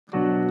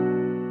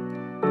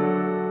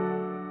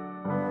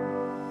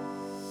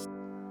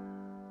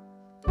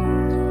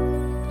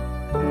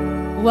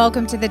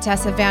Welcome to the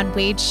Tessa Van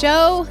Wade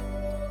Show.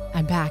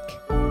 I'm back,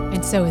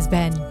 and so is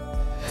Ben.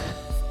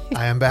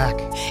 I am back.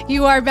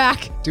 You are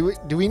back. Do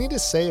we need to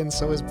say and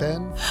so is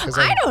Ben?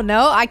 I don't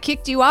know. I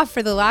kicked you off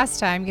for the last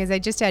time because I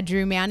just had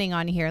Drew Manning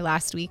on here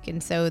last week,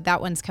 and so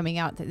that one's coming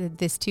out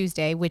this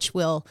Tuesday, which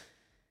will,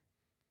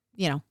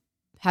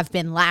 have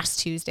been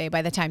last Tuesday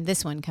by the time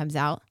this one comes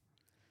out.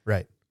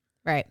 Right.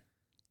 Right.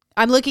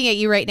 I'm looking at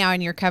you right now,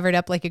 and you're covered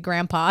up like a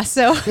grandpa,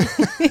 so...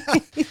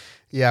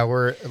 Yeah,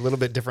 we're a little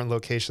bit different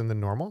location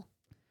than normal.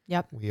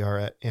 Yep. We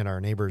are in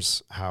our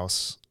neighbor's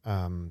house.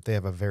 They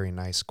have a very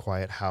nice,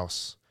 quiet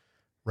house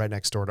right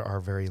next door to our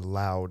very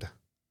loud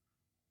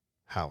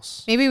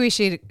house. Maybe we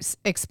should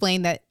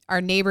explain that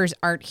our neighbors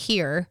aren't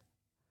here.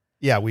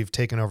 Yeah, we've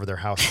taken over their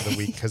house for the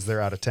week because they're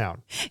out of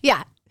town.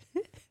 Yeah.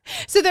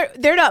 So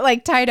they're not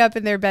like tied up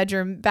in their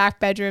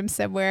back bedroom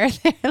somewhere.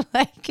 They're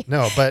like...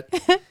 No, but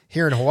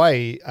here in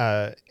Hawaii,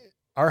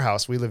 our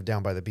house, we live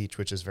down by the beach,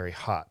 which is very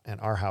hot. And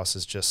our house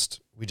is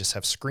we just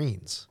have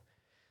screens.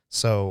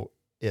 So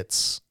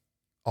it's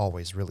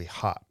always really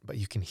hot, but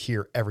you can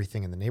hear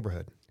everything in the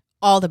neighborhood.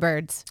 All the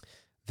birds.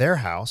 Their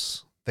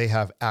house, they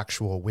have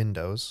actual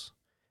windows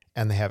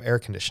and they have air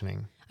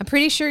conditioning. I'm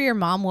pretty sure your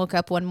mom woke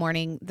up one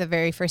morning the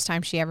very first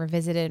time she ever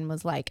visited and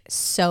was like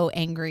so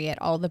angry at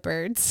all the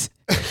birds,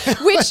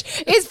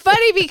 which is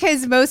funny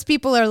because most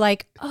people are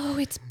like, oh,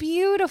 it's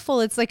beautiful.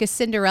 It's like a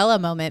Cinderella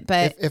moment.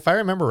 But if I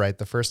remember right,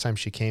 the first time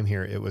she came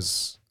here, it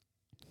was,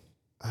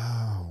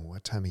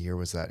 what time of year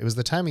was that? It was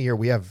the time of year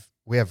we have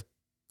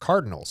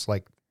cardinals,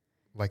 like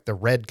the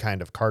red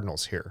kind of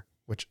cardinals here,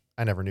 which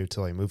I never knew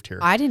till I moved here.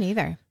 I didn't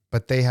either.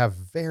 But they have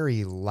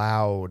very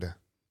loud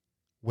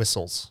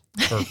whistles.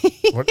 Or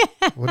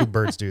what do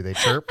birds do? They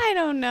chirp? I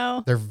don't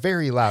know. They're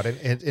very loud.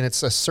 And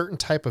it's a certain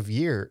time of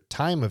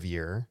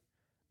year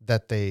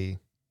that they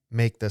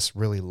make this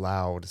really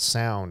loud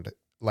sound,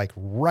 like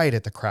right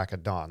at the crack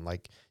of dawn.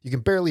 Like you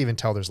can barely even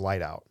tell there's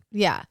light out.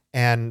 Yeah.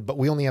 But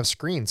we only have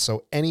screens.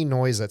 So any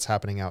noise that's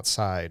happening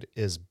outside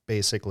is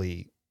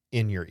basically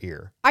in your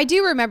ear. I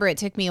do remember it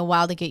took me a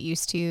while to get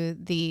used to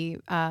the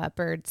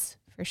birds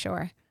for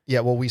sure.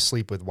 Yeah. Well, we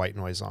sleep with white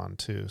noise on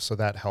too. So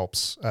that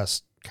helps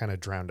us kind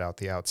of drowned out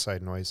the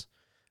outside noise.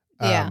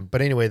 Yeah.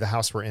 But anyway, the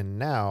house we're in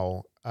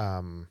now,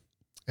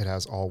 it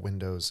has all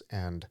windows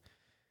and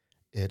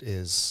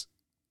the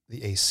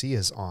AC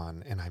is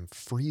on and I'm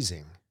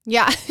freezing.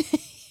 Yeah.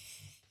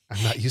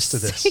 I'm not used to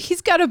this.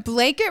 He's got a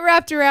blanket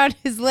wrapped around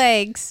his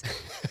legs.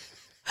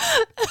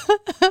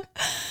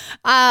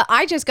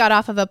 I just got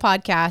off of a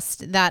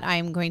podcast that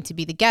I'm going to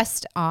be the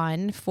guest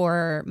on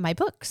for my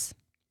books.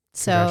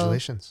 So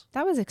congratulations.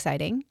 That was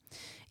exciting.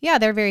 Yeah,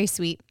 they're very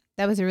sweet.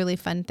 That was a really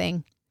fun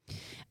thing.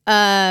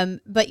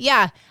 But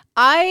yeah,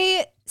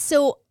 I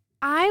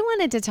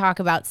wanted to talk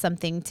about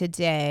something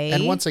today.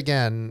 And once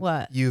again,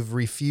 what? You've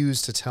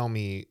refused to tell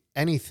me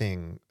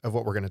anything of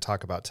what we're going to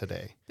talk about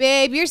today.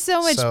 Babe, you're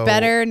so much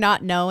better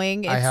not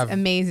knowing. It's I have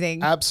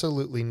amazing.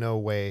 Absolutely no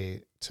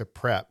way to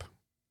prep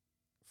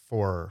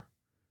for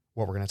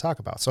what we're going to talk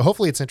about. So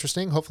hopefully it's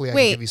interesting. Hopefully I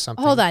can give you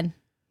something.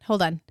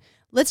 Hold on.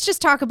 Let's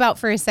just talk about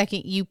for a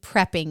second you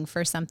prepping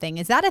for something.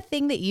 Is that a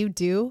thing that you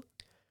do?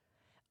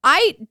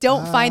 I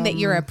don't find that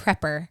you're a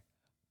prepper.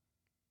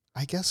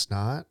 I guess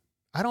not.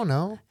 I don't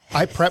know.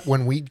 I prep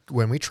when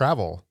we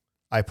travel.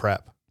 I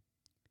prep.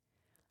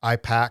 I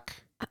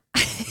pack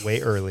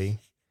way early.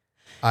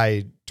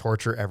 I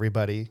torture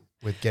everybody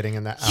with getting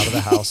out of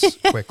the house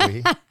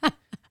quickly.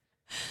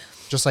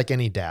 Just like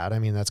any dad. I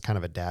mean, that's kind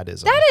of a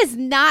dadism. That is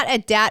not a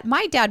dad.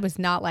 My dad was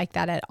not like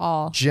that at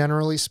all.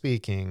 Generally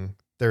speaking,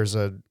 there's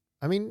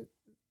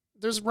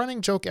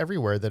running joke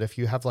everywhere that if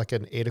you have like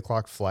an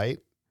 8:00 flight,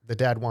 the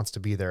dad wants to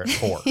be there at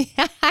 4.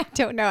 I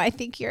don't know. I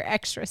think you're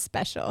extra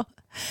special.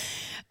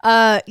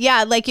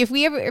 Yeah. Like if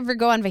we ever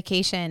go on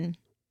vacation,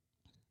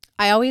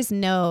 I always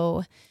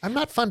know. I'm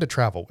not fun to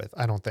travel with.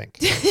 I don't think.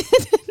 No.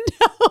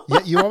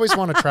 Yeah, you always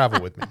want to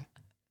travel with me.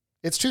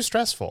 It's too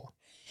stressful.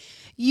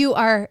 You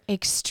are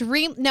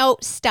extreme. No,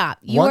 stop.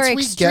 Once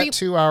we get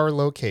to our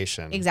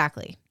location.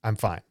 Exactly. I'm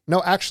fine.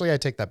 No, actually, I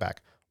take that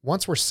back.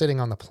 Once we're sitting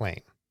on the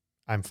plane,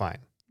 I'm fine.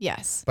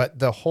 Yes. But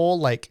the whole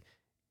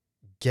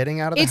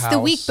getting out of the house. It's the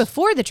week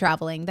before the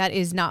traveling. That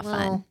is not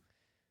fun.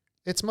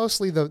 It's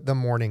mostly the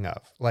morning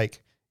of,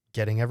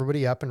 getting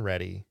everybody up and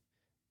ready,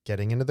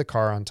 getting into the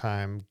car on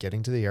time,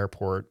 getting to the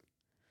airport,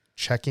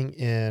 checking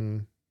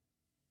in,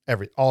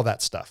 all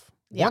that stuff.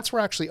 Yeah. Once we're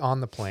actually on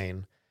the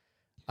plane,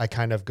 I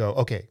kind of go,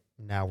 okay,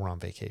 now we're on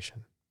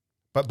vacation.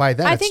 But by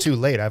then it's too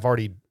late. I've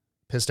already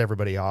pissed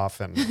everybody off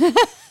and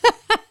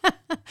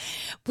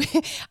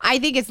I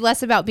think it's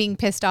less about being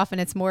pissed off and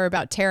it's more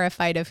about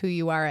terrified of who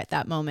you are at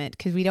that moment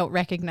because we don't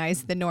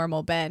recognize the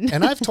normal Ben.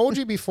 And I've told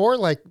you before,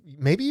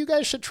 maybe you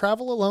guys should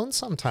travel alone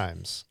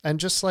sometimes and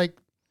just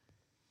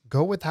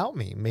go without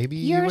me. Maybe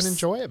you would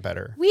enjoy it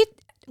better.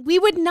 We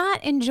would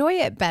not enjoy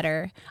it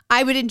better.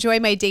 I would enjoy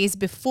my days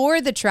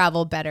before the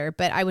travel better,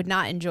 but I would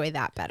not enjoy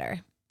that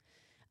better.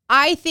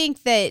 I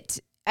think that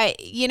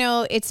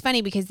it's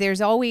funny because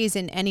there's always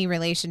in any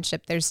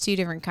relationship, there's two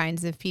different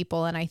kinds of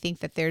people. And I think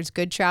that there's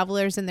good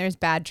travelers and there's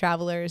bad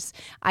travelers.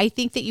 I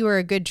think that you are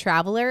a good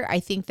traveler. I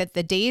think that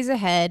the days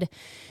ahead,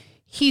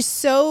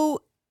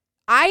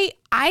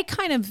 I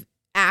kind of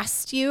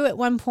asked you at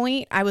one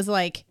point, I was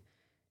like,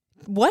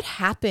 what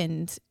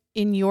happened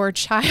in your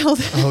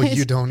childhood? Oh,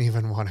 you don't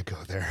even want to go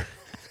there.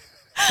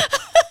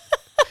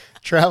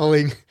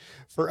 Traveling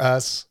for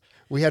us,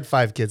 we had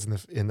 5 kids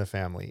in the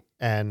family,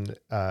 and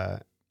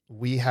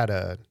we had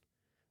a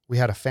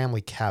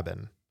family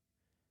cabin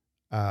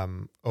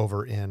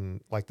over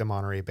in like the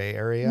Monterey Bay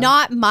area.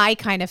 Not my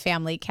kind of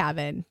family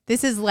cabin.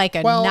 This is like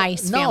a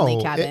nice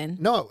family cabin.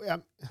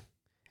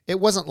 It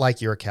wasn't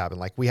like your cabin.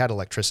 Like we had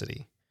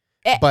electricity.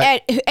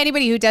 But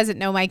anybody who doesn't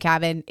know my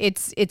cabin,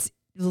 it's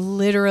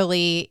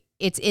literally,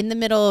 it's in the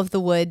middle of the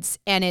woods,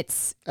 and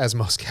it's as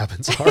most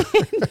cabins are.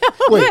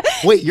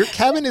 Wait, your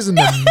cabin is in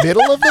the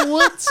middle of the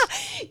woods?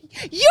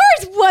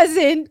 Yours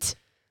wasn't.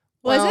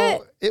 Was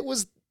it? It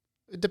was.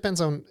 It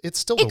depends on. It's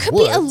still. It could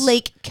be a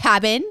lake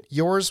cabin.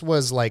 Yours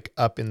was like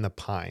up in the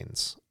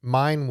pines.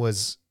 Mine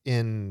was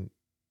in.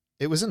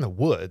 It was in the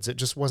woods. It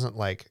just wasn't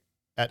like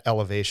at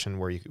elevation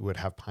where you would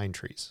have pine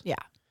trees. Yeah.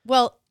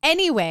 Well,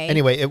 anyway,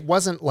 it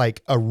wasn't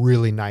like a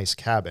really nice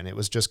cabin. It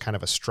was just kind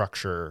of a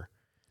structure.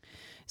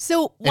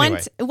 So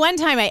one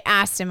time I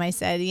asked him, I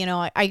said,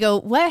 I go,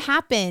 what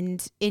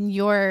happened in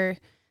your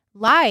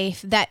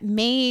life that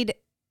made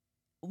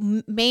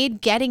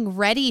getting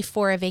ready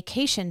for a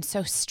vacation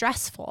so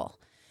stressful?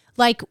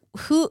 Like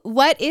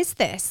what is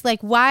this?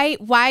 Like,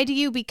 why do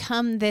you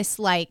become this,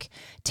 like,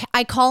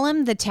 I call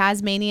him the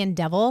Tasmanian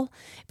devil,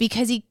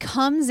 because he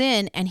comes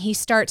in and he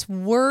starts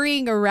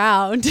worrying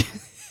around.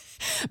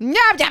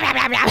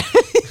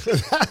 That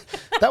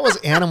was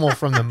Animal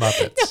from the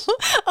Muppets. No.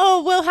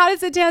 Oh, well, how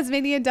does the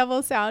Tasmanian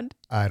devil sound?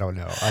 I don't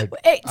know. I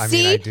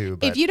do.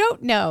 But if you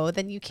don't know,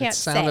 then you can't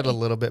say. It sounded a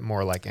little bit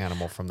more like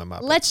Animal from the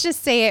Muppets. Let's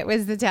just say it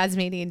was the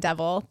Tasmanian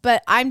devil.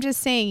 But I'm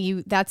just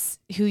saying, that's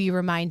who you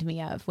remind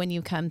me of when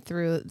you come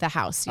through the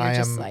house. I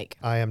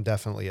am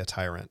definitely a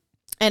tyrant.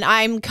 And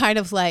I'm kind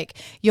of like,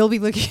 you'll be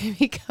looking at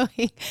me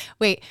going,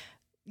 wait,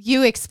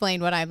 you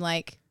explain what I'm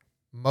like.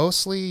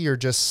 Mostly you're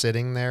just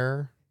sitting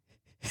there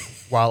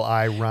while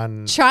I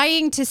run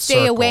trying to stay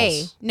circles.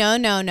 Away.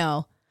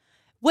 No.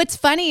 What's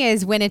funny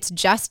is when it's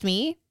just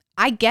me,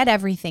 I get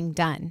everything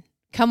done.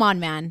 Come on,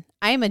 man.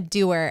 I am a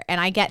doer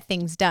and I get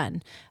things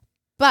done.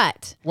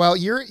 But well,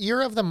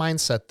 you're of the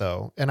mindset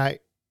though, and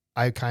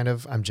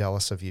I'm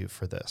jealous of you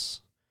for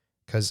this,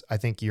 because I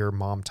think your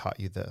mom taught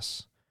you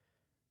this.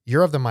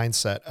 You're of the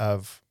mindset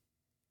of,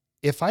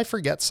 if I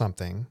forget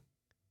something,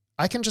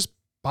 I can just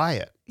buy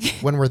it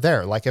when we're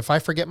there. Like if I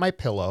forget my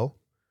pillow,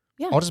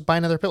 yeah, I'll just buy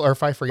another pillow. Or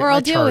if I forget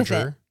my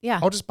charger, yeah,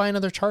 I'll just buy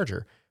another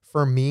charger.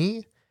 For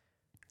me,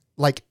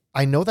 like,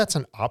 I know that's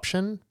an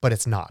option, but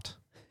it's not.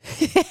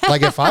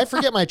 Like if I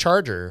forget my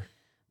charger,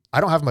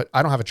 I don't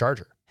have a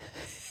charger.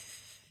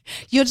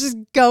 You'll just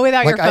go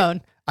without your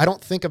phone. I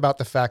don't think about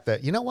the fact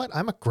that, you know what?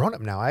 I'm a grown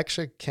up now. I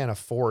actually can't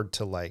afford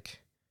to like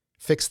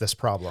fix this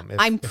problem.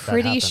 I'm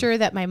pretty sure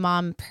that my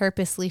mom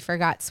purposely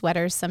forgot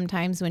sweaters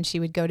sometimes when she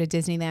would go to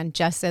Disneyland,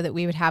 just so that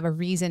we would have a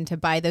reason to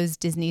buy those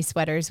Disney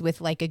sweaters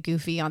with like a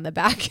Goofy on the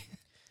back.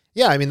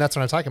 Yeah. I mean, that's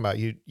what I'm talking about.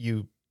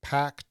 You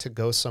pack to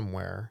go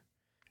somewhere,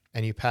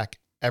 and you pack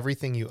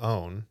everything you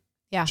own,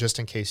 yeah, just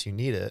in case you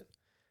need it.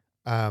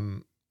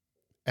 And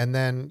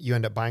then you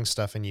end up buying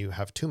stuff and you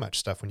have too much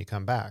stuff when you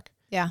come back.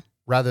 Yeah.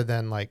 Rather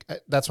than like,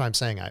 that's why I'm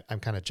saying I'm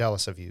kind of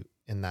jealous of you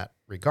in that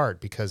regard,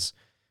 because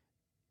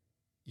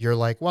you're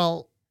like,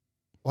 well,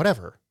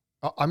 whatever.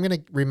 I'm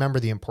going to remember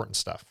the important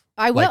stuff.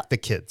 I will. Like the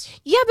kids.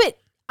 Yeah, but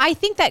I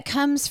think that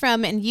comes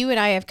from, and you and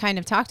I have kind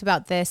of talked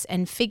about this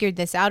and figured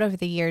this out over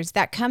the years,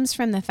 that comes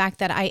from the fact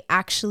that I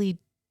actually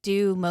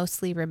do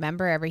mostly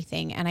remember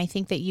everything. And I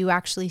think that you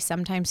actually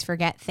sometimes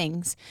forget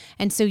things.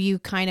 And so you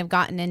kind of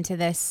gotten into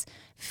this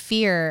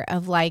fear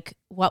of like,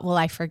 what will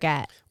I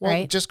forget? Well,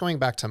 right? Just going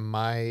back to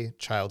my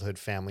childhood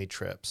family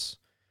trips,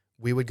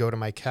 we would go to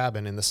my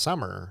cabin in the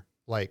summer,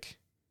 like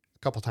a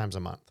couple times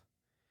a month,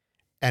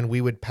 and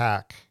we would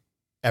pack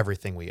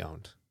everything we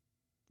owned.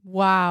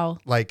 Wow.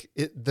 Like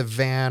the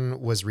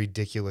van was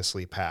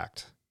ridiculously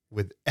packed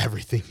with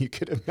everything you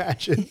could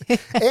imagine.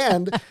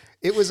 And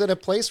it was at a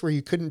place where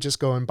you couldn't just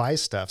go and buy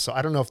stuff. So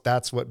I don't know if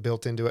that's what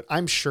built into it.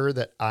 I'm sure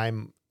that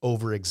I'm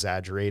over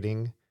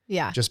exagerating.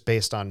 Yeah. Just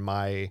based on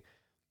my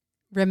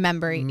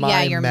remembering.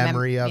 Your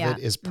memory of it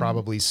is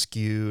probably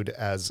skewed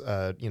as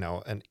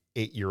an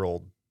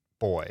 8-year-old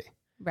boy.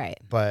 Right.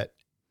 But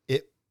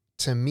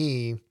to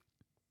me,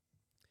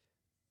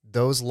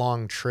 those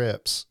long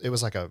trips, it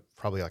was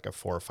probably like a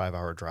 4 or 5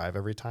 hour drive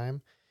every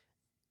time.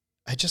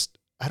 I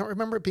don't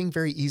remember it being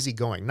very easy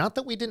going. Not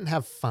that we didn't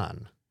have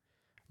fun,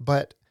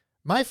 but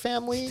my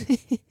family,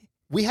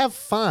 we have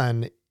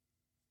fun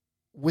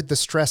with the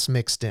stress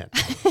mixed in.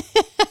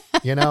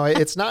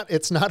 It's not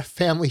a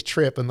family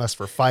trip unless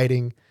we're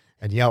fighting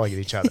and yelling at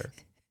each other.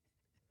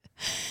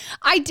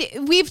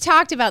 We've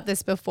talked about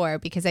this before,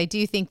 because I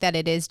do think that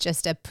it is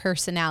just a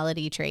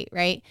personality trait,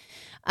 right?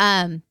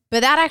 But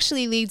that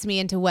actually leads me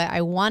into what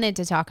I wanted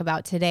to talk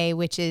about today,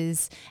 which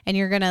is, and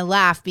you're going to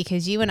laugh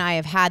because you and I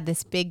have had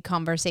this big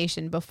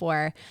conversation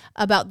before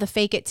about the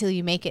fake it till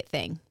you make it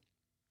thing.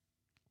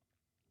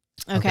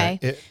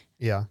 Okay.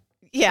 Yeah.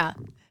 Yeah.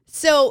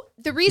 So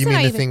the reason You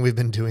mean the thing we've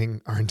been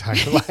doing our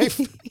entire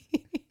life?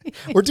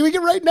 We're doing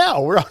it right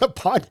now. We're on a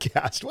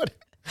podcast. What?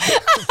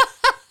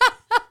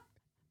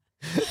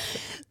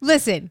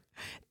 Listen,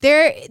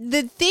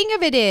 the thing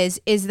of it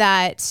is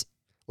that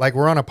like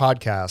we're on a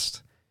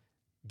podcast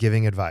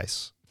giving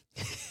advice.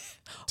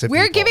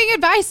 We're people. giving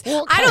advice.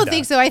 Well, I don't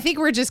think so. I think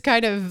we're just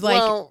kind of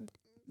like, well,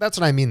 that's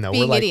what I mean though.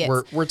 Being We're like,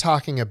 idiots. we're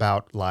talking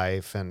about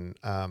life and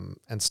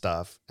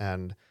stuff.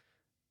 And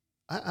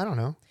I don't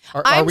know.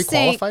 Are we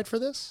qualified for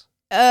this?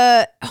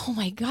 oh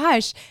my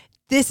gosh,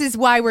 this is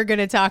why we're going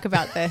to talk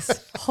about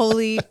this.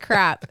 Holy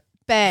crap,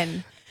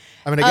 Ben.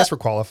 I mean, I guess we're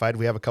qualified.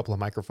 We have a couple of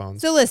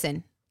microphones. So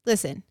listen.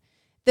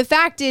 The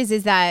fact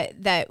is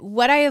that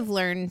what I have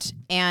learned,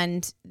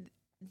 and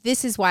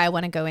this is why I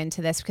want to go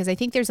into this, because I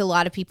think there's a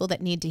lot of people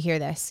that need to hear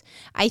this.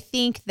 I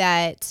think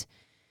that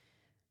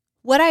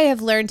what I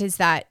have learned is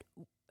that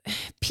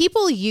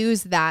people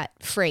use that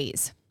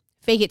phrase,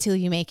 fake it till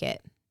you make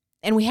it.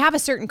 And we have a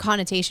certain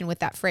connotation with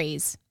that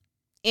phrase.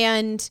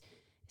 And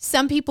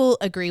some people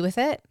agree with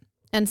it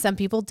and some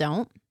people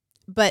don't.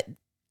 But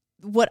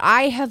what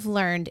I have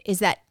learned is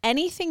that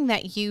anything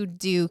that you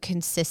do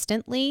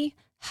consistently,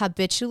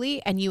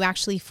 habitually, and you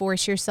actually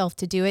force yourself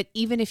to do it,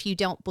 even if you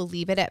don't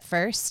believe it at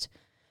first,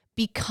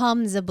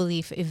 becomes a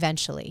belief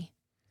eventually.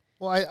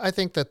 Well, I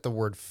think that the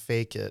word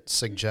fake it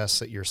suggests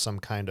that you're some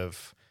kind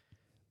of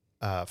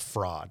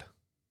fraud.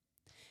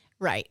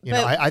 Right. You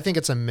know, I think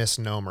it's a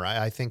misnomer.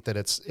 I think that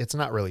it's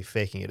not really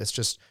faking it. It's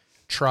just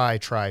try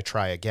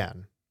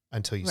again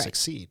until you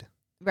succeed.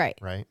 Right.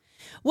 Right.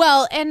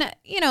 Well, and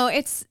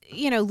it's,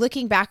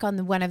 looking back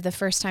on one of the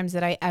first times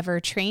that I ever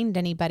trained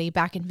anybody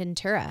back in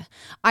Ventura,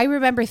 I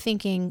remember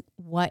thinking,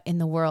 what in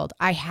the world?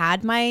 I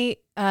had my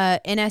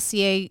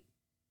NSCA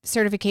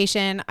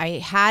certification. I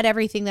had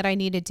everything that I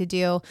needed to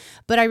do,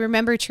 but I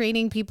remember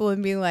training people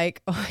and being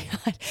like, oh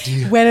my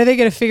God, when are they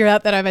going to figure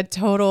out that I'm a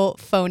total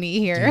phony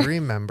here? Do you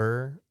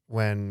remember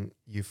when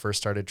you first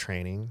started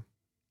training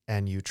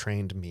and you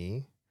trained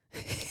me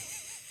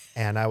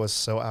and I was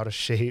so out of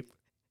shape?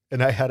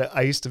 And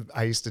I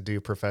used to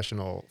do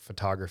professional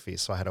photography.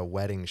 So I had a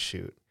wedding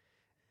shoot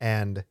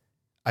and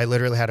I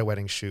literally had a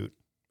wedding shoot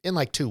in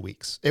like 2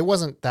 weeks. It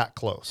wasn't that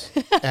close.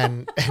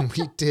 And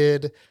we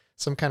did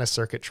some kind of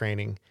circuit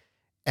training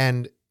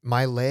and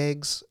my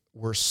legs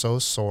were so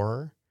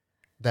sore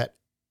that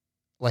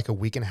like a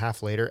week and a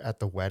half later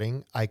at the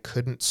wedding, I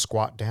couldn't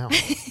squat down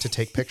to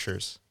take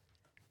pictures.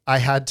 I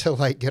had to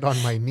like get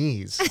on my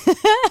knees.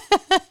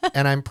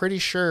 And I'm pretty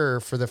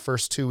sure for the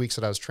first 2 weeks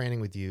that I was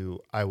training with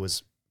you, I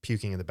was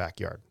puking in the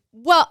backyard.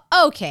 Well,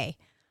 okay.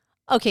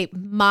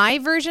 My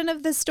version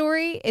of the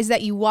story is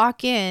that you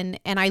walk in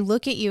and I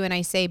look at you and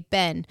I say,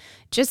 Ben,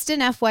 just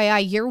an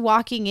FYI, you're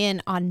walking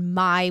in on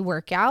my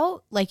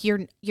workout. Like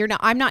you're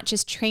not, I'm not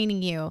just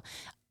training you.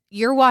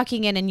 You're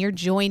walking in and you're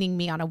joining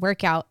me on a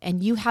workout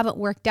and you haven't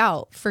worked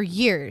out for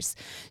years.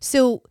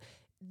 So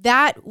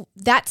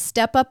that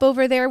step up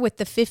over there with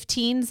the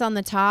 15s on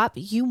the top,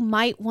 you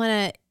might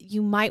want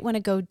to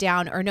go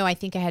down, or no, I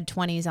think I had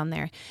 20s on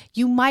there.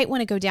 You might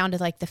want to go down to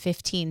like the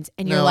 15s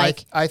and you're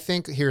like, I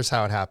think here's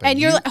how it happened. And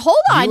you're like, hold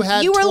on. You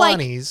had you were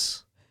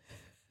 20s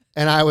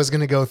and I was going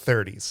to go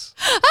 30s.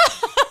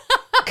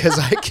 Because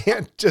I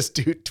can't just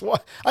do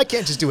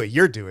what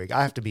you're doing.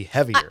 I have to be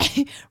heavier.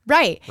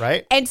 Right.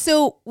 Right. And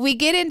so we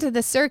get into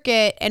the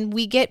circuit and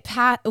we get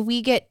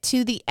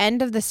to the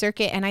end of the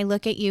circuit and I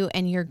look at you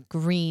and you're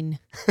green.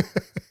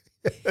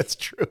 That's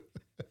true.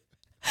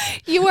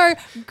 You are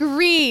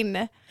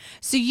green.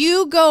 So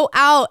you go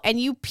out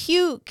and you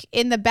puke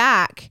in the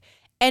back.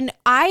 And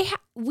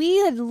we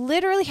had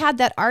literally had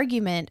that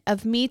argument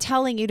of me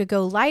telling you to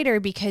go lighter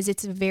because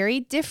it's very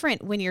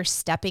different when you're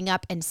stepping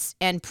up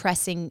and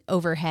pressing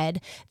overhead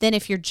than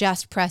if you're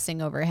just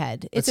pressing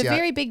overhead. It's a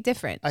very big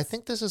difference. I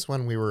think this is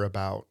when we were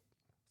about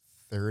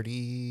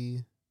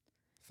 30-ish,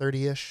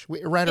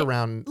 right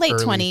around late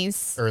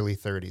 20s. Early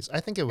 30s.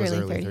 I think it was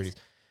early 30s.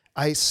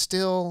 I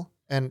still,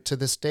 and to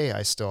this day,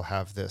 I still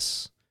have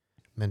this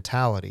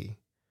mentality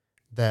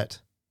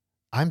that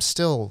I'm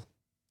still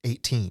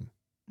 18.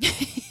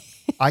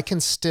 I can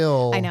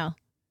still, I know,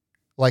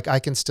 like I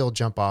can still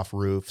jump off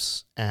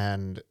roofs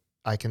and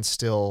I can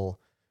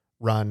still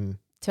run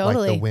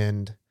totally. like the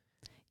wind.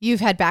 You've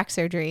had back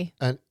surgery.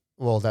 And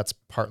well, that's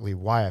partly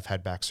why I've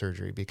had back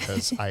surgery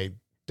because I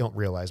don't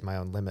realize my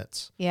own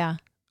limits. Yeah.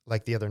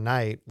 Like the other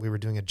night we were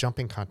doing a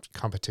jumping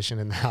competition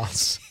in the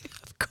house.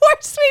 Of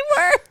course we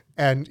were.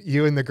 And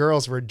you and the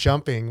girls were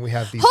jumping. We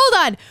have these.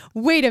 Hold on.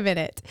 Wait a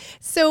minute.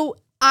 So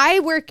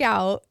I worked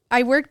out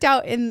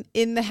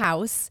in the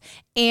house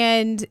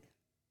and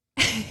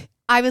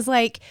I was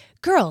like,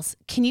 girls,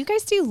 can you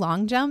guys do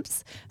long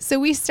jumps? So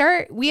we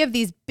have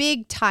these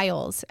big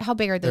tiles. How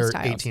big are those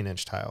They're tiles?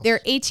 18-inch tiles. They're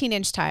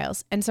 18-inch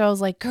tiles. And so I was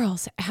like,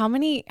 girls, how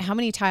many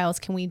tiles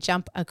can we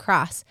jump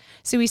across?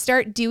 So we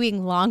start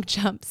doing long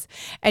jumps.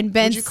 And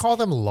Ben, would you call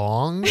them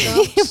long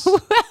jumps?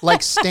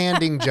 Like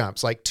standing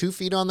jumps, like 2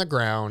 feet on the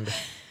ground.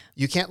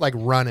 You can't like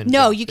run and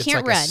No, jump. you can't it's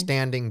like run. A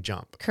standing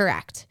jump.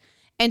 Correct.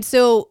 And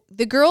so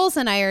the girls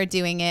and I are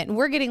doing it, and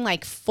we're getting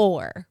like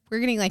 4. We're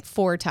getting like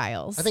 4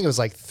 tiles. I think it was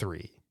like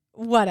 3.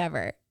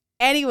 Whatever.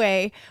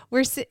 Anyway,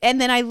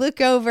 and then I look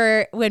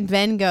over when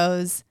Ben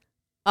goes,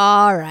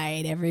 all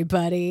right,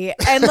 everybody,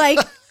 and like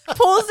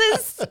pulls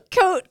his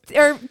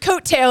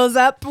coattails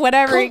up,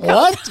 whatever he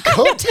calls. What?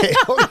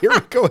 Coattail? Here we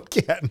go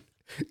again.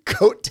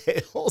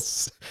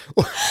 Coattails.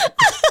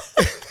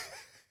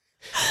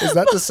 Is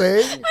that the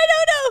saying? I don't know.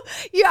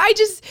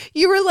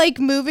 You were like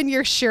moving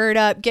your shirt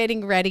up,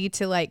 getting ready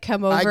to like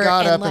come over. I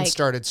got up like, and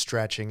started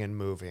stretching and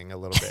moving a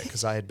little bit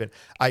because I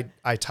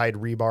tied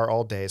rebar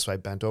all day, so I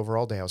bent over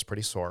all day. I was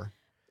pretty sore.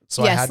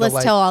 So yes, I had let's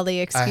to tell all the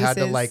excuses. I had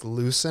to like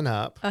loosen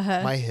up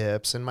my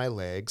hips and my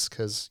legs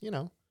because,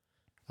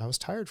 I was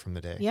tired from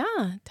the day.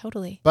 Yeah,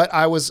 totally. But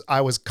I was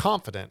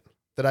confident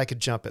that I could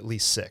jump at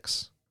least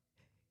 6.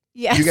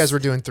 Yes. You guys were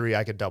doing 3.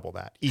 I could double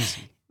that.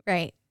 Easy.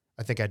 Right.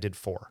 I think I did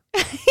 4.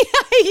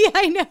 Yeah,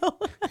 I know.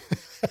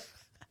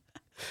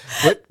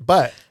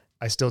 But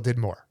I still did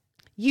more.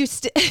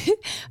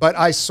 But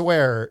I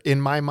swear in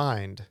my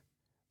mind,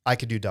 I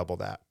could do double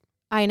that.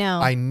 I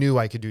know. I knew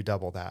I could do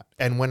double that.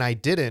 And when I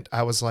didn't,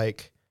 I was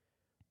like,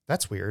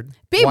 that's weird.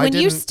 Babe, when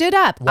you stood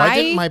up, why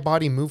didn't my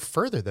body move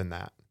further than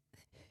that?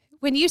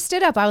 When you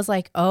stood up, I was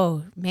like,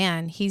 oh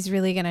man, he's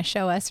really going to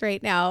show us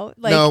right now.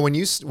 Like, no,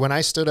 when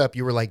I stood up,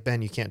 you were like,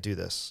 Ben, you can't do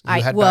this.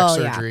 You had back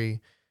surgery. Yeah.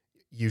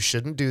 You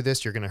shouldn't do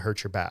this. You're going to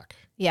hurt your back.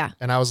 Yeah.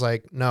 And I was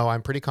like, no,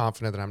 I'm pretty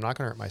confident that I'm not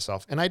going to hurt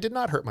myself. And I did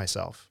not hurt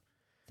myself.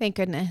 Thank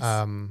goodness.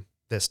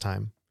 This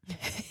time.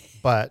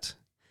 But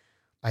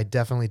I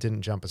definitely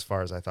didn't jump as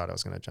far as I thought I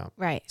was going to jump.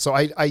 Right. So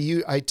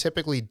I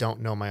typically don't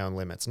know my own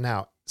limits.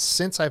 Now,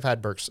 since I've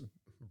had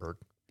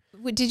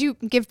did you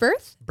give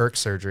birth? Burke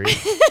surgery.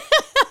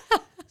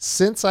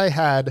 Since I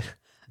had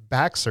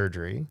back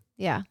surgery,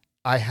 yeah,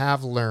 I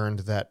have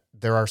learned that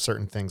there are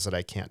certain things that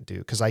I can't do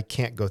because I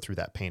can't go through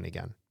that pain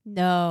again.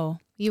 No,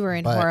 you were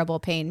in horrible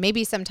pain.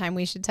 Maybe sometime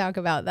we should talk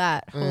about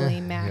that. Holy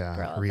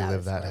mackerel.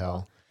 Relive that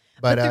hell.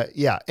 But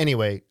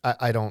anyway,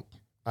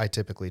 I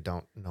typically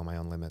don't know my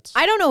own limits.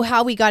 I don't know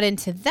how we got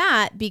into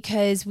that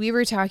because we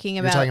were talking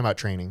about... You're talking about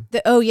training.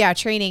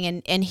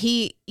 Training. And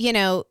he,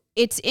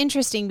 it's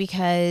interesting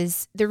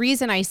because the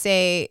reason I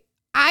say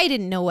I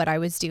didn't know what I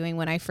was doing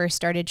when I first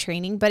started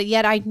training, but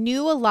yet I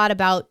knew a lot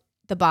about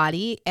the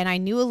body and I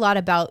knew a lot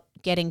about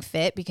getting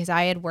fit because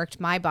I had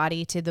worked my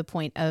body to the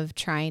point of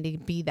trying to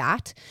be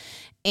that.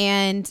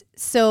 And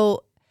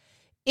so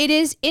it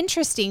is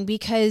interesting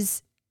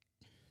because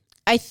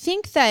I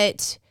think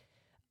that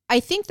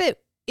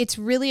it's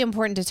really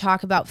important to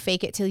talk about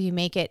fake it till you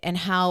make it and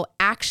how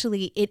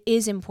actually it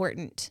is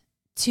important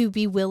to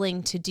be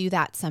willing to do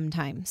that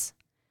sometimes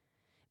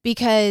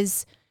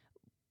because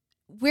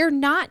we're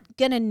not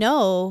going to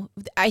know.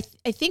 I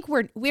think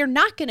we're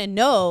not going to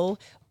know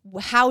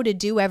how to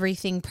do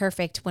everything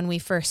perfect when we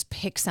first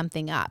pick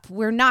something up.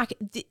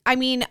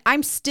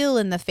 I'm still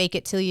in the fake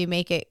it till you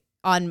make it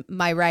on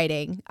my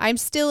writing. I'm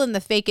still in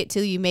the fake it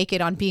till you make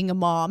it on being a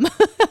mom.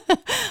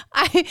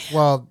 I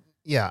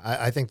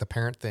think the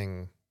parent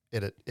thing,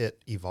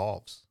 it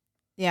evolves.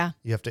 Yeah.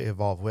 You have to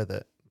evolve with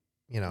it.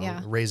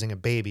 Raising a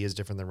baby is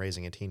different than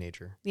raising a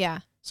teenager. Yeah.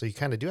 So you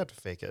kind of do have to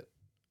fake it.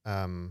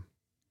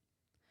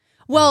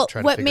 Well,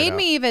 what made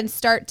me even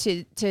start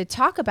to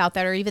talk about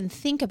that or even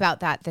think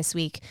about that this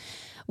week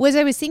was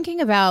I was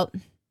thinking about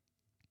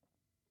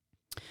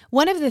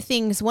one of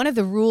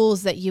the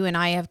rules that you and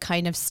I have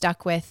kind of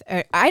stuck with.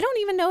 I don't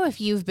even know if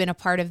you've been a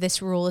part of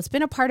this rule. It's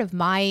been a part of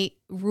my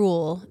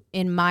rule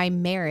in my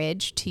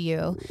marriage to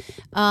you.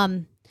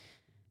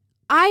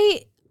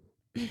 I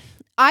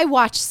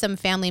watch some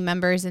family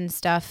members and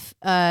stuff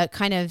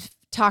kind of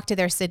talk to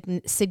their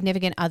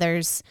significant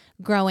others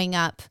growing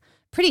up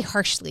pretty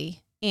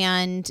harshly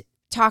and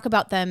talk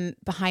about them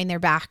behind their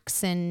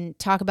backs and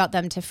talk about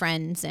them to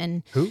friends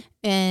and who?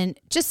 And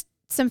just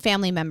some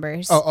family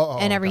members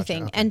and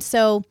everything. Gotcha. Okay. And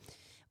so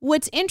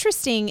what's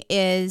interesting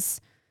is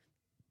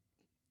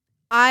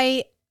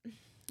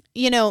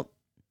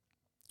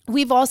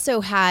we've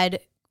also had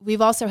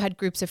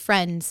groups of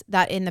friends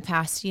that in the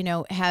past,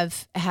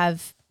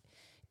 have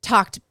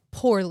talked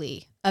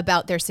poorly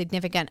about their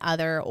significant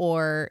other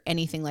or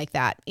anything like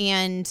that.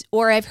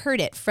 Or I've heard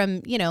it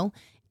from,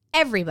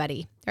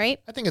 everybody,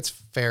 right? I think it's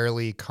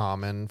fairly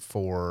common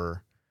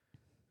for,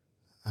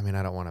 I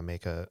don't want to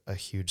make a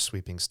huge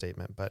sweeping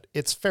statement, but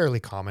it's fairly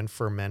common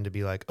for men to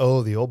be like,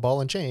 oh, the old ball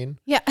and chain.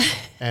 Yeah.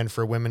 And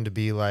for women to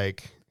be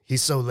like,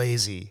 he's so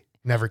lazy,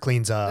 never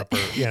cleans up,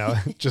 or,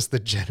 just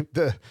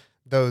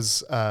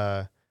those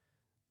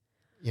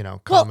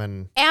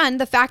common. And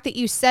the fact that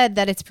you said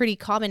that it's pretty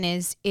common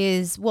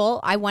is well,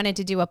 I wanted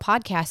to do a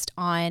podcast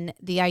on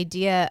the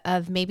idea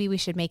of maybe we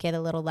should make it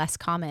a little less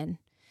common.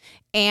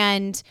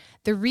 And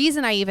the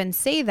reason I even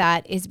say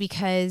that is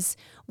because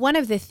one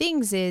of the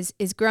things is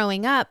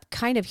growing up,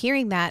 kind of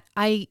hearing that,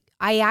 I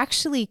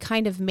actually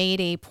kind of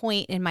made a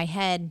point in my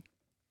head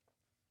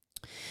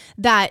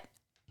that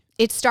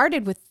it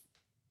started with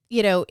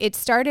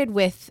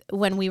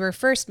when we were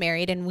first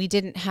married and we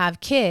didn't have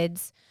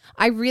kids.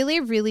 I really,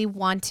 really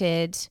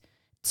wanted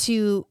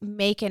to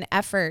make an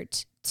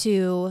effort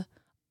to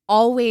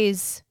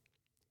always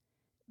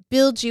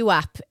build you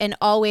up and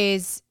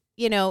always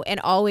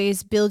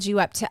build you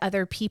up to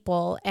other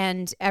people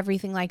and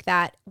everything like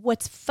that.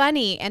 What's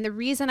funny, and the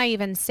reason I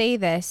even say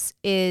this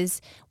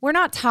is we're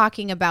not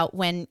talking about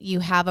when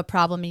you have a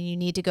problem and you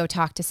need to go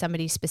talk to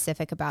somebody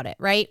specific about it,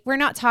 right? We're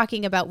not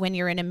talking about when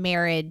you're in a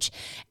marriage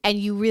and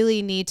you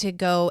really need to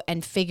go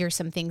and figure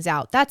some things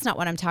out. That's not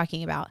what I'm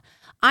talking about.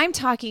 I'm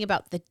talking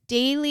about the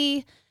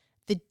daily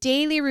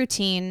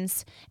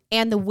routines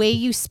and the way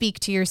you speak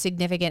to your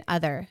significant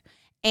other.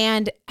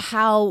 And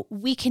how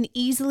we can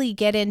easily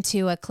get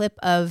into a clip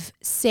of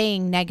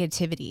saying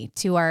negativity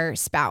to our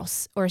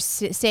spouse or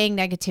saying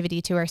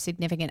negativity to our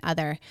significant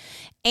other.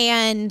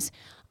 And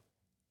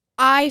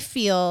I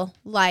feel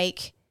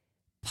like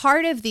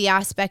part of the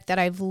aspect that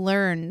I've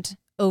learned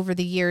over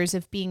the years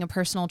of being a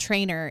personal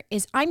trainer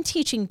is I'm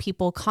teaching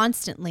people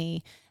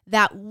constantly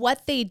that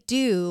what they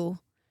do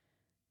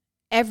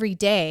every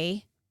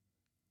day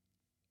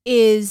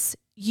is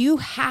you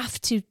have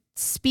to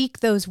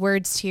speak those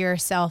words to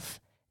yourself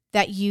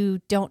that you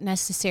don't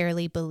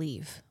necessarily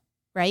believe,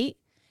 right?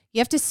 You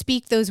have to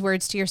speak those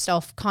words to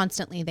yourself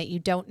constantly that you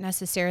don't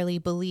necessarily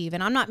believe.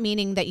 And I'm not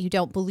meaning that you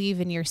don't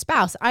believe in your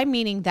spouse. I'm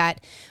meaning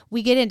that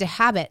we get into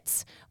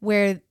habits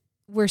where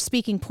we're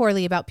speaking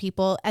poorly about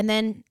people. And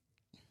then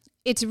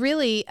it's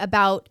really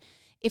about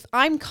if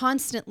I'm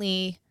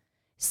constantly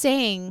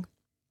saying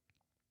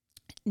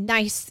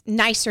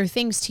nicer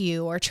things to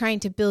you or trying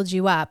to build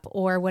you up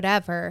or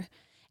whatever,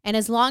 and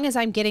as long as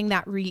I'm getting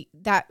that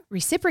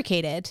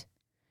reciprocated,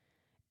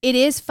 it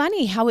is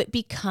funny how it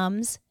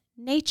becomes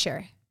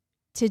nature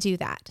to do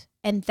that.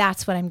 And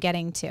that's what I'm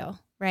getting to,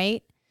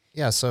 right?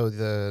 Yeah. So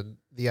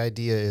the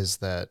idea is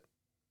that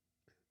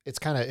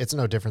it's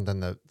no different than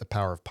the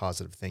power of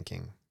positive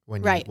thinking.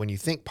 When you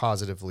think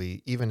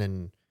positively, even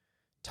in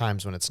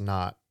times when it's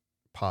not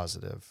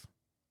positive,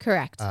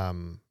 correct.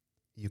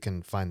 You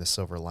can find the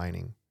silver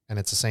lining. And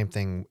it's the same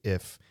thing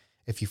if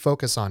you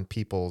focus on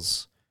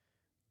people's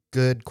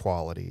good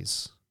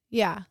qualities,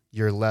 yeah,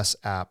 you're less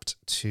apt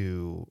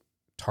to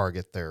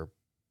target their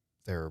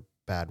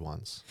bad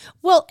ones.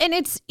 Well, and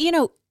it's,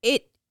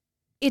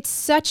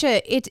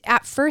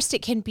 at first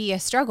it can be a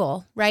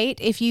struggle, right?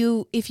 If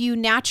you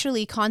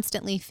naturally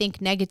constantly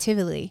think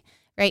negatively,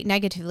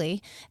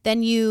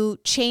 then you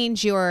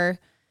change your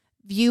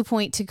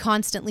viewpoint to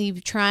constantly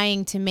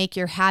trying to make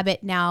your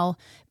habit now,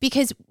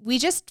 because we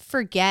just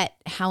forget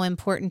how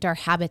important our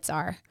habits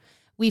are.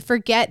 We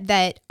forget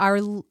that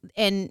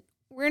and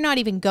we're not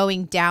even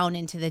going down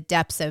into the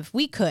depths of,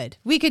 we could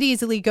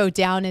easily go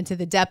down into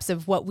the depths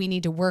of what we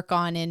need to work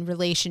on in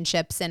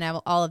relationships and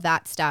all of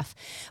that stuff.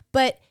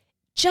 But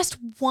just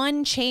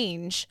one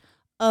change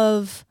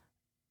of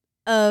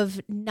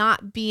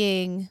not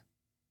being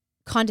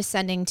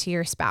condescending to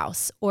your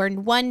spouse, or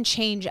one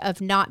change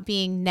of not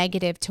being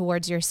negative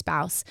towards your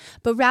spouse,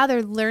 but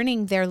rather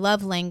learning their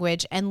love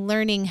language and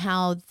learning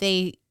how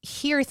they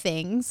hear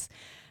things,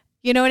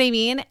 you know what I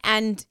mean?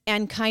 And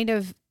kind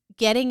of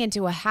getting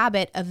into a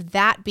habit of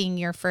that being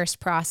your first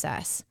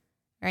process,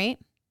 right?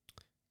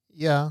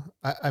 Yeah.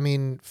 I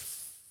mean,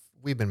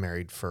 we've been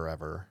married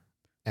forever,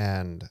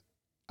 and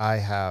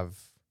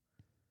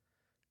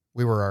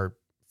we were our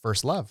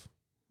first love.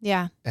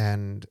 Yeah.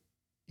 And,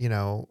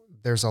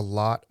 there's a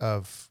lot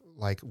of,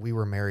 like, we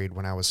were married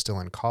when I was still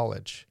in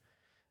college,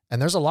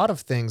 and there's a lot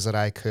of things that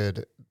I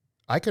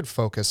could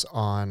focus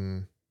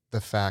on the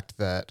fact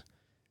that,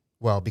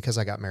 well, because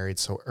I got married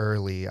so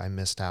early, I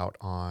missed out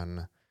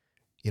on,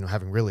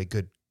 having really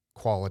good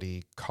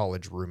quality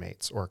college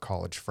roommates or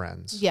college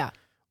friends. Yeah.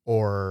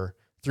 Or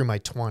through my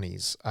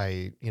 20s,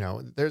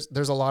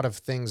 there's a lot of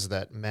things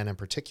that men in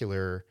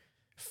particular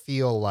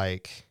feel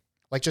like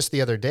just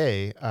the other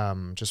day,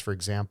 just for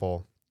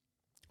example,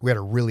 we had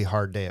a really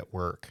hard day at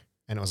work,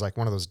 and it was like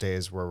one of those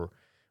days where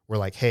we're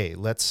like, hey,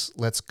 let's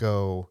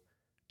go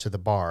to the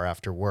bar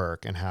after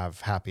work and have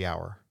happy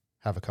hour,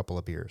 have a couple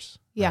of beers.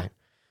 Yeah. Right?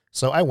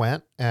 So I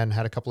went and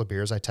had a couple of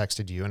beers. I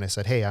texted you and I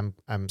said, hey,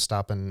 I'm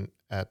stopping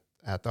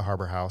at the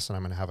Harbor House, and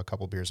I'm going to have a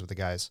couple of beers with the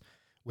guys.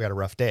 We had a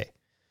rough day.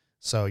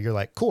 So you're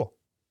like, cool.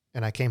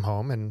 And I came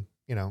home, and,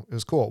 it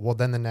was cool. Well,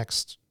 then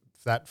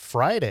that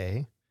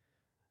Friday,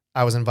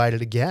 I was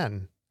invited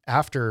again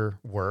after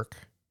work.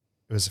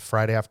 It was a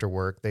Friday after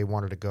work. They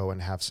wanted to go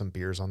and have some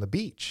beers on the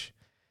beach.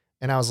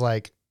 And I was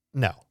like,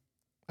 no,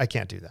 I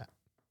can't do that.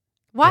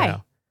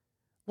 Why?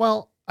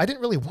 Well, I didn't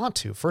really want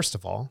to, first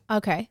of all.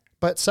 Okay.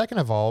 But second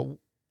of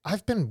all,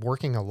 I've been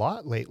working a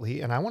lot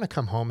lately and I want to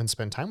come home and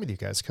spend time with you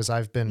guys because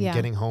I've been Yeah.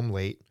 getting home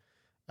late,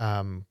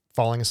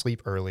 falling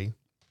asleep early.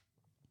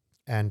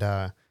 And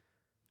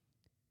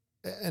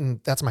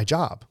that's my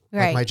job.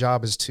 Right. Like my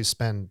job is to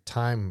spend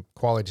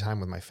quality time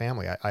with my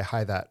family.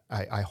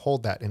 I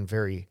hold that in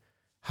very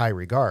high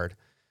regard.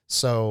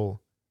 So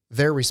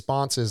their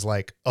response is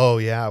like, oh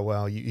yeah,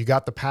 well you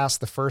got the pass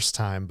the first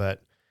time,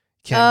 but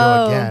can't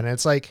go again. And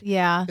it's like,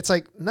 yeah.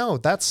 no,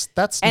 that's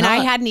And not, I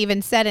hadn't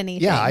even said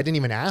anything. yeah, I didn't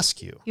even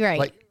ask you. Right.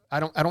 Like I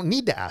don't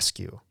need to ask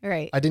you.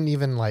 Right. I didn't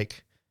even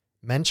like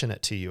mention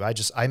it to you.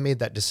 I made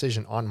that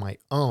decision on my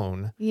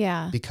own.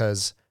 Yeah.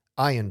 Because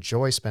I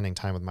enjoy spending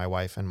time with my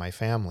wife and my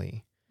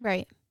family.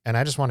 Right. And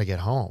I just want to get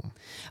home.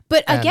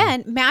 But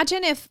again,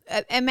 imagine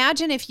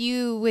if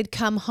you would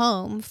come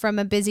home from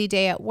a busy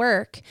day at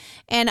work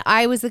and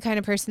I was the kind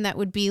of person that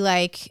would be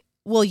like,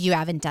 well, you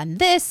haven't done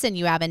this and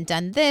you haven't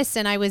done this.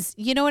 And I was,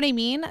 you know what I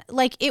mean?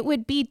 Like it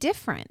would be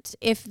different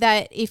if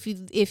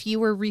you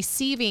were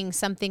receiving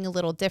something a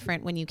little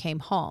different when you came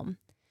home.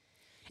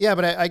 Yeah.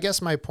 But I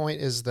guess my point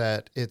is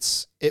that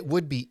it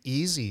would be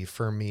easy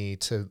for me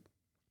to,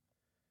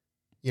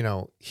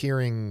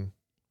 hearing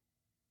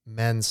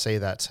men say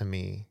that to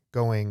me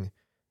going,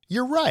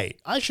 you're right.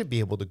 I should be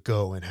able to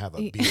go and have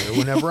a beer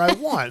whenever I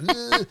want.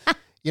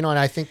 And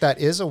I think that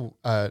is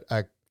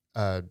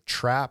a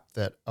trap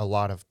that a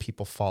lot of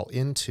people fall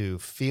into,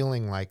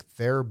 feeling like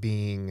they're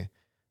being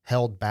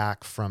held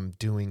back from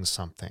doing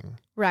something.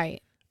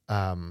 Right.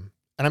 And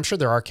I'm sure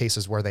there are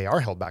cases where they are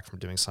held back from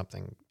doing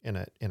something in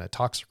a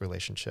toxic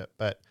relationship,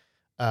 but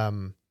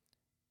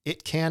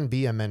it can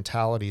be a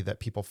mentality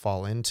that people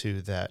fall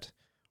into that,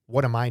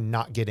 what am I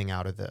not getting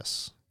out of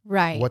this?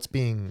 Right. What's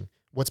being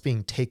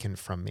taken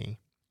from me?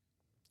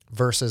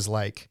 Versus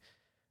like,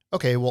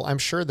 okay, well, I'm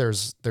sure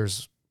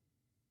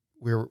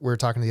we were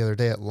talking the other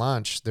day at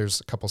lunch,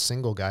 there's a couple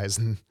single guys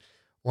and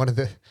one of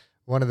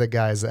the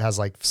guys that has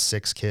like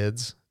 6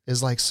 kids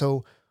is like,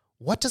 so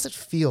what does it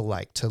feel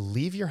like to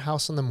leave your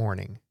house in the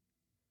morning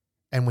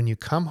and when you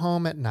come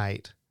home at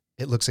night,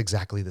 it looks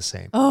exactly the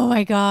same? Oh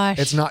my gosh.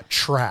 It's not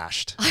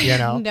trashed, I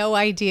have no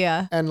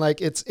idea. And like,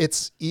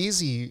 it's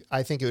easy.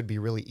 I think it would be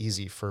really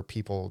easy for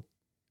people,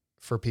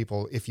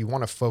 if you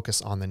want to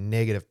focus on the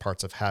negative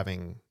parts of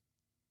having,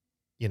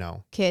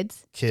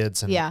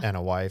 kids and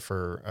a wife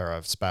or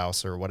a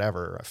spouse or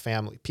whatever, a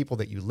family, people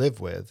that you live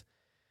with,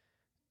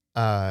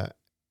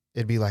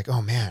 it'd be like,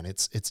 oh man,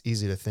 it's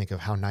easy to think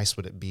of how nice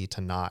would it be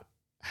to not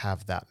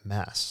have that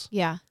mess.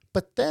 Yeah.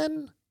 But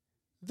then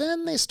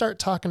they start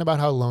talking about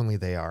how lonely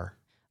they are.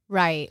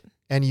 Right.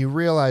 And you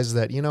realize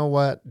that, you know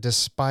what,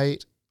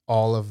 despite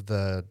all of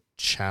the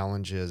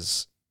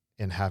challenges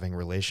in having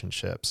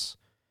relationships,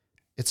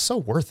 it's so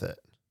worth it.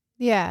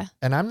 Yeah.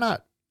 And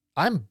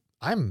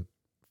I'm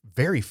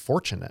very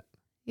fortunate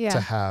to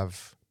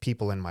have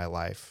people in my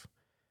life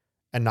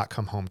and not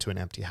come home to an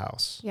empty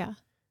house. Yeah.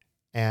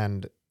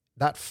 And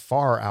that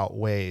far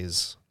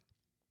outweighs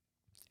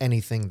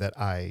anything that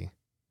I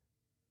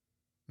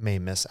may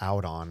miss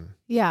out on.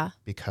 Yeah.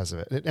 Because of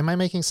it. Am I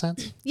making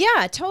sense?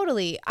 Yeah,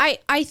 totally.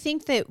 I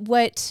think that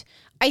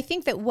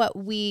what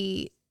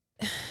we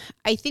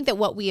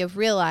have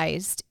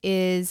realized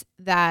is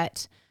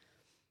that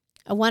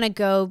I want to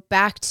go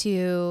back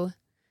to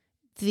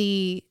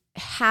the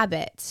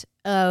habit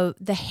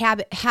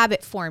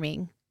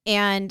forming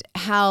and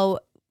how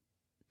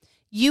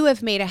you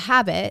have made a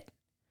habit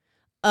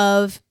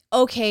of,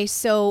 okay,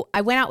 so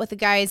I went out with the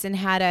guys and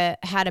had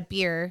a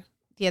beer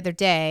the other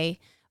day,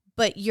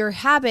 but your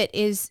habit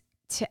is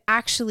to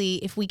actually,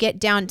 if we get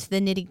down to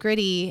the nitty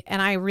gritty,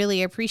 and I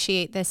really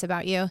appreciate this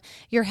about you,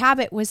 your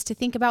habit was to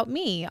think about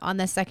me on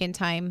the second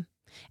time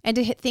and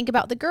to think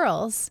about the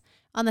girls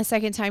on the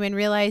second time and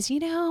realize,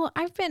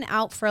 I've been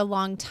out for a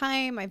long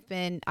time.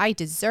 I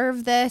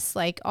deserve this,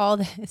 like all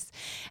this.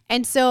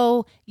 And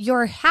so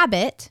your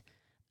habit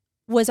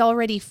was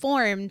already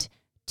formed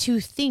to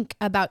think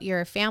about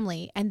your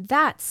family. And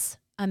that's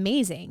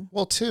amazing.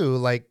 Well, too,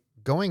 like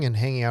going and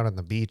hanging out on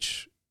the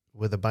beach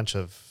with a bunch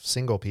of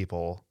single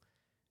people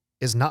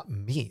is not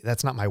me.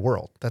 That's not my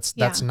world.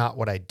 That's not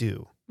what I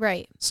do.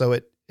 Right. So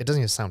it doesn't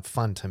even sound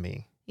fun to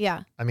me.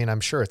 Yeah. I mean, I'm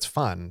sure it's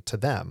fun to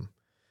them.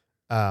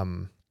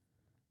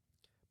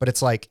 But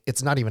it's like,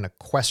 it's not even a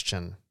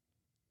question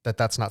that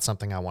that's not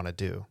something I want to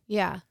do.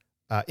 Yeah.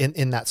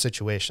 In that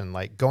situation,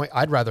 like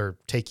I'd rather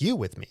take you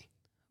with me.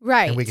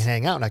 Right. And we can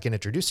hang out and I can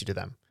introduce you to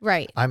them.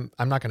 Right. I'm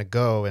not going to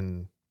go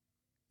and,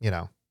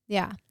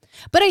 Yeah.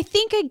 But I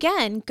think,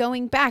 again,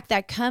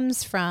 that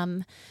comes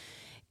from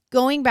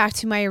going back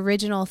to my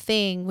original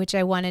thing, which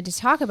I wanted to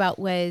talk about,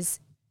 was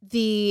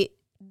the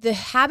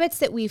habits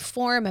that we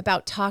form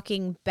about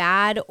talking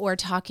bad or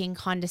talking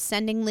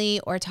condescendingly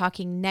or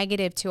talking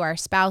negative to our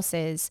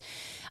spouses.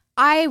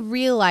 I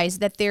realize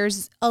that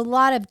there's a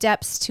lot of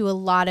depths to a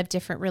lot of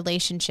different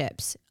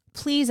relationships.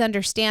 Please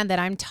understand that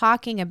I'm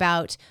talking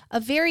about a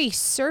very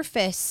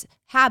surface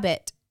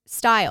habit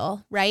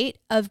style, right?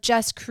 Of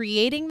just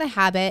creating the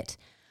habit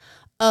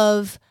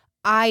of,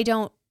 I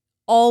don't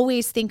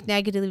always think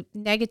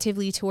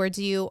negatively towards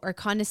you or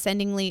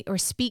condescendingly or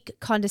speak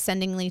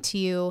condescendingly to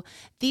you.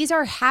 These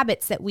are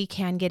habits that we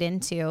can get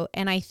into.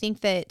 And I think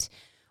that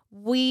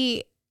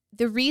the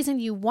reason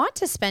you want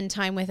to spend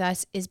time with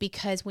us is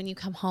because when you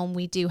come home,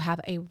 we do have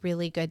a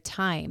really good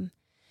time.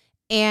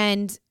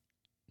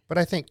 But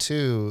I think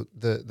too,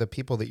 the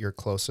people that you're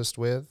closest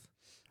with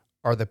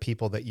are the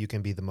people that you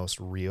can be the most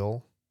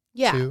real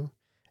to.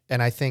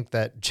 And I think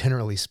that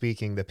generally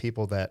speaking, the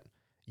people that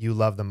you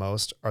love the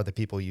most are the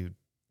people you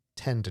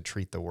tend to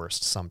treat the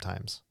worst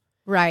sometimes.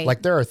 Right.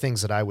 Like there are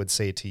things that I would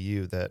say to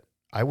you that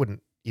I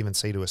wouldn't even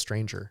say to a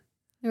stranger.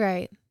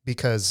 Right.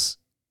 Because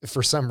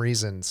for some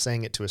reason,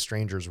 saying it to a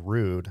stranger is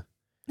rude,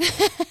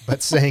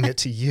 but saying it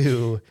to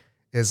you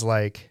is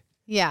like,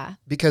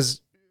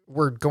 because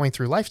we're going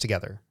through life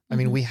together. I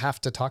mean, we have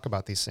to talk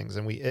about these things,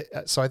 and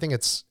so I think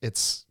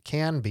it's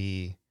can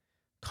be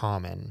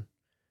common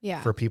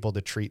for people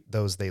to treat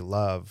those they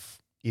love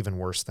even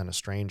worse than a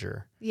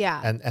stranger. Yeah.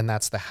 And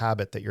that's the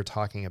habit that you're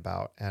talking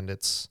about. And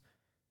it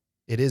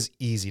is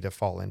easy to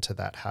fall into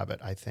that habit,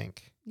 I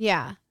think.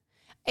 Yeah.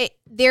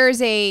 There's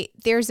a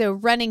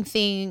running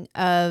thing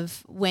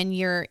of when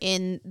you're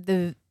in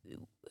the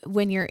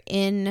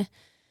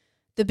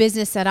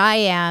business that I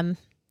am,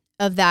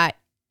 of that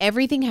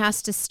everything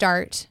has to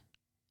start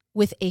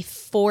with a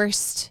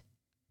forced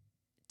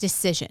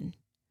decision.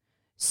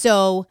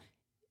 So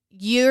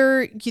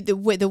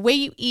the way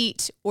you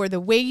eat, or the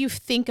way you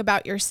think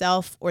about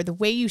yourself, or the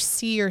way you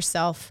see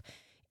yourself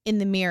in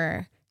the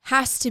mirror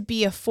has to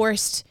be a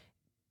forced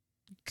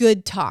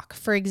good talk.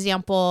 For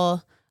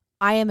example,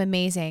 I am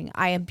amazing.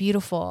 I am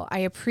beautiful. I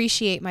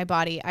appreciate my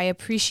body. I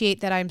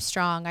appreciate that I'm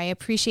strong.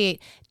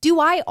 Do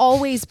I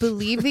always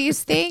believe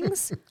these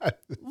things?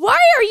 Why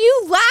are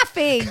you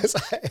laughing? Because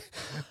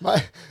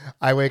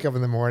I wake up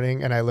in the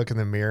morning and I look in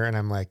the mirror and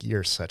I'm like,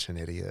 you're such an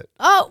idiot.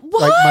 Oh,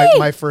 why? Like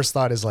my first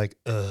thought is like,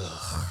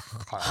 ugh.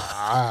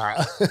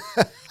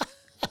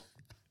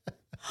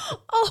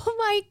 Oh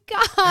my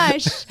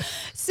gosh.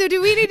 So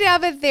do we need to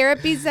have a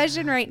therapy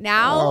session right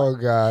now? Oh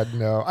God,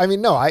 no. I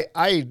mean, no,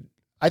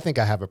 I think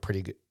I have a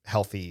pretty good,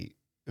 healthy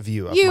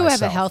view of myself. You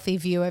have a healthy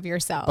view of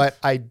yourself. But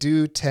I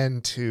do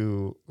tend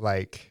to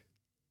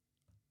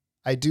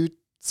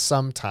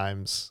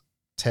sometimes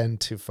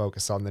tend to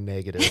focus on the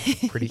negative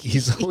pretty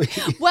easily.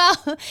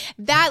 Well,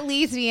 that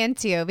leads me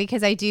into,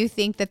 because I do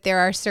think that there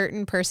are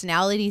certain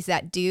personalities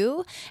that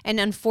do. And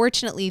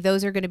unfortunately,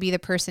 those are going to be the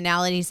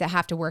personalities that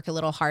have to work a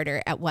little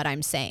harder at what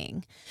I'm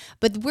saying.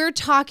 But we're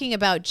talking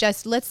about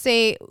just, let's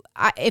say,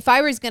 if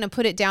I was going to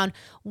put it down,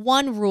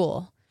 one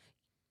rule.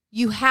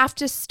 You have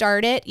to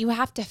start it. You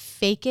have to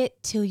fake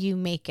it till you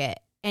make it.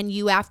 And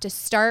you have to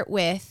start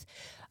with,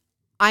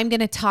 I'm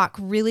going to talk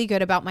really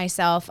good about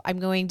myself. I'm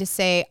going to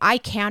say, I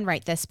can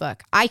write this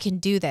book. I can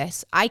do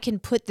this. I can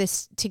put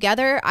this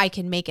together. I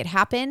can make it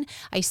happen.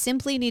 I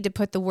simply need to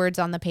put the words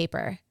on the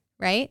paper,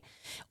 right?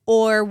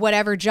 Or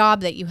whatever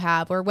job that you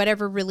have, or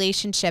whatever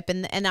relationship.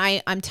 And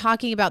I'm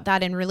talking about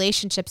that in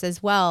relationships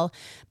as well.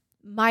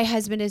 My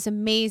husband is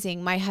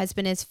amazing. My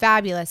husband is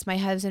fabulous. My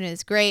husband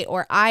is great,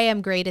 or I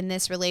am great in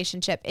this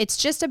relationship. It's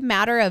just a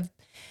matter of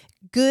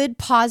good,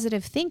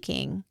 positive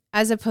thinking,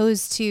 as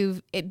opposed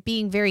to it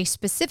being very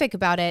specific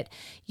about it.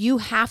 You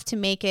have to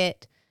make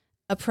it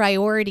a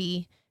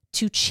priority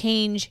to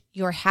change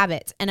your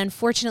habits. And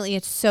unfortunately,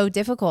 it's so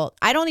difficult.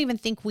 I don't even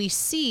think we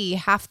see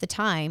half the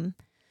time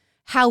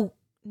how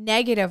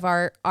negative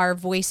our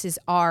voices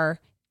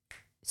are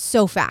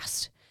so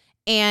fast.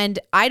 And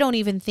I don't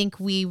even think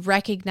we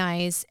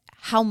recognize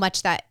how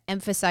much that's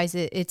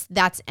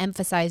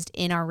emphasized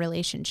in our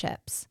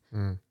relationships.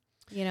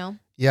 You know?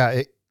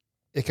 Yeah,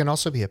 it can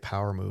also be a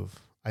power move,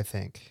 I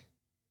think.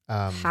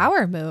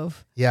 Power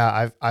move.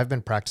 Yeah, I've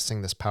been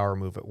practicing this power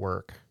move at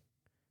work.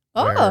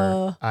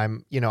 Oh.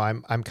 I've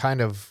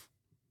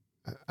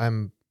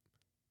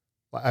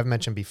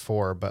mentioned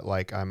before, but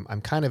like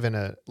I'm kind of in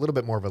a little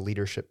bit more of a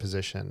leadership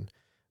position,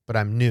 but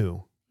I'm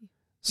new.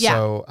 Yeah.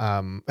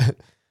 So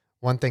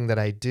one thing that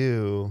I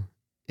do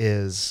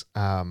is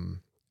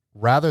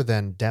rather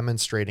than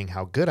demonstrating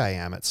how good I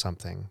am at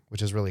something,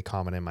 which is really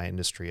common in my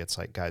industry, it's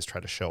like guys try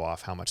to show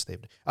off how much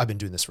I've been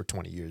doing this for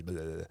 20 years. Blah,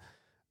 blah,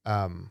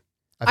 blah.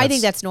 I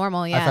think that's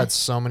normal. Yeah. I've had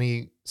so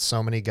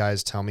many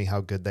guys tell me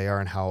how good they are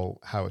and how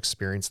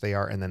experienced they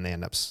are. And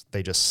then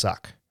they just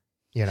suck.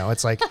 You know,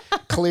 it's like,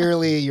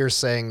 clearly you're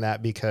saying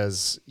that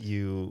because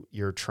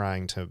you're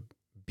trying to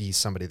be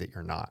somebody that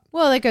you're not.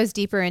 Well, that goes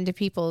deeper into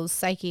people's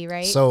psyche,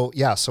 right? So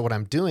yeah. So what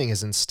I'm doing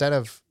is, instead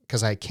of,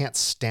 because I can't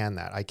stand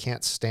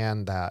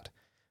that.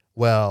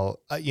 Well,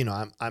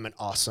 I'm an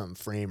awesome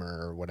framer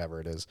or whatever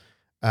it is.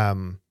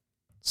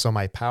 So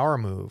my power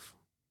move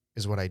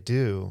is, what I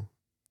do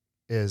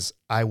is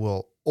I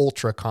will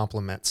ultra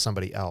compliment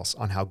somebody else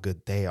on how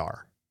good they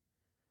are.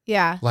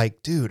 Yeah.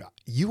 Like, dude,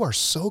 you are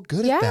so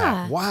good at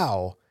that.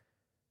 Wow.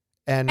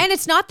 And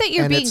it's not that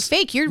you're being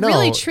fake. You're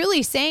really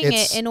truly saying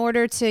it in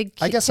order to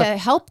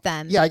help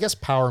them. Yeah, I guess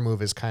power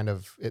move is kind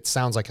of, it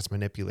sounds like it's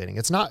manipulating.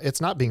 It's not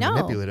being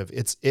manipulative.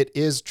 It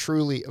is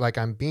truly like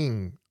I'm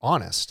being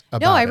honest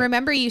about it. No, I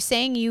remember you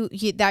saying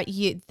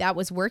that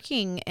was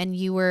working, and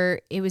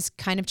it was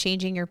kind of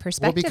changing your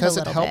perspective a little bit.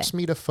 Well, because it helps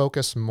me to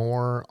focus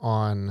more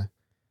on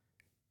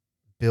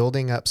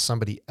building up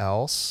somebody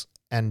else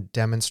and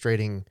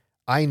demonstrating,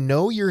 I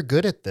know you're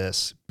good at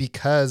this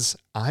because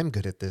I'm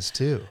good at this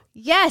too.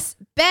 Yes,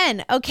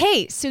 Ben.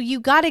 Okay, so you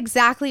got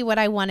exactly what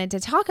I wanted to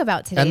talk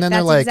about today. And then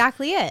that's like,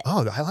 exactly it.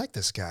 Oh, I like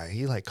this guy.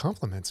 He like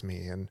compliments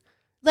me. And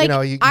like,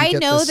 I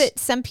know that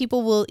some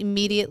people will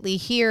immediately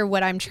hear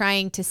what I'm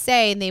trying to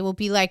say, and they will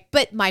be like,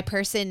 but my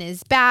person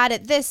is bad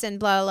at this and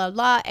blah, blah,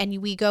 blah.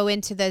 And we go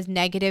into the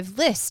negative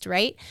list,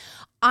 right?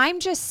 I'm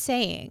just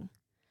saying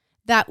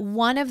that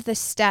one of the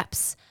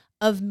steps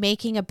of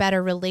making a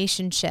better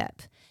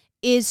relationship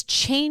is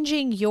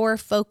changing your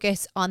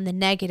focus on the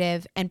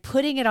negative and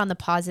putting it on the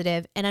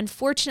positive. And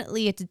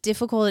unfortunately, it's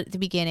difficult at the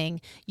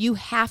beginning. You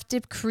have to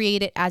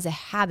create it as a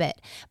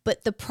habit.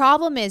 But the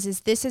problem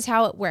is this is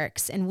how it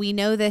works. And we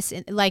know this,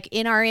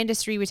 in our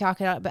industry, we talk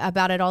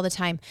about it all the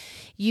time.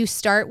 You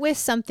start with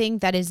something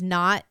that is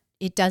not,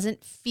 it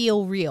doesn't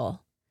feel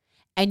real.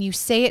 And you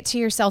say it to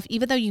yourself,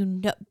 even though you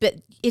know, but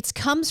it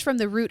comes from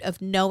the root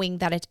of knowing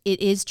that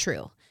it is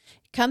true.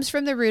 It comes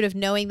from the root of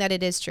knowing that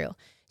it is true.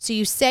 So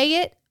you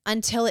say it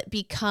until it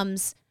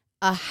becomes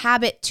a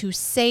habit to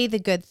say the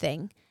good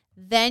thing.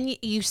 Then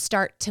you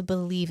start to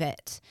believe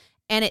it.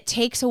 And it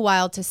takes a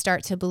while to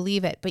start to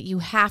believe it, but you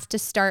have to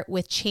start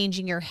with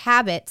changing your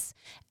habits,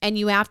 and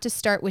you have to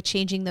start with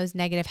changing those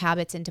negative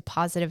habits into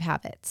positive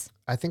habits.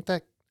 I think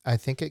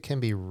it can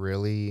be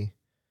really,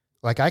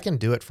 like, I can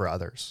do it for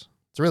others.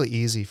 It's really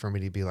easy for me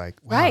to be like,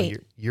 wow, right.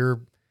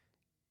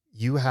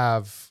 you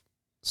have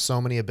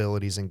so many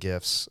abilities and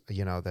gifts,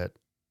 that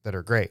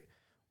are great.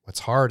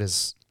 What's hard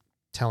is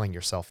telling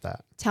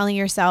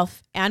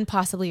yourself and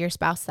possibly your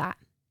spouse that.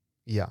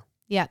 Yeah.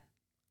 Yeah.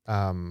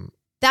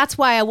 That's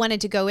why I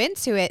wanted to go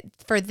into it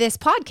for this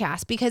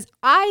podcast, because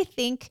I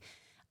think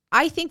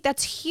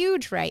that's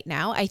huge right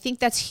now. I think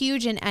that's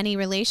huge in any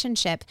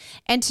relationship.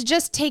 And to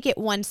just take it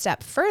one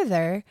step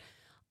further,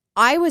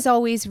 I was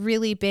always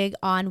really big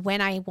on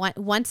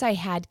once I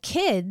had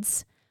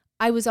kids,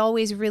 I was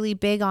always really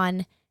big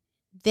on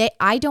that.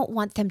 I don't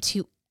want them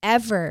to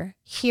ever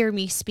hear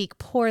me speak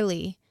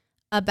poorly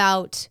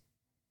about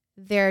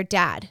their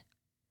dad.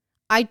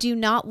 I do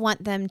not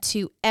want them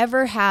to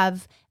ever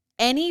have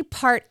any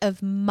part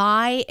of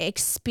my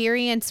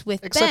experience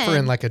with except Ben, for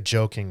in like a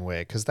joking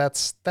way, because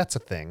that's a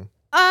thing.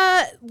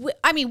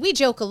 We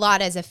joke a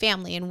lot as a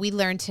family, and we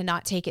learn to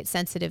not take it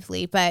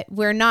sensitively, but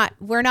we're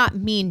not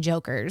mean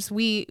jokers.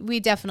 We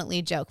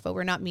definitely joke, but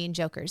we're not mean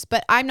jokers.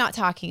 But I'm not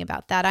talking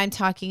about that. I'm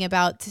talking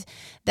about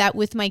that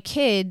with my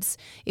kids.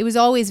 It was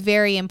always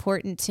very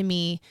important to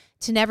me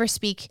to never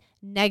speak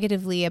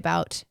negatively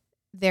about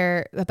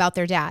their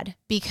dad,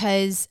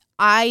 because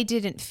I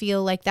didn't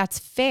feel like that's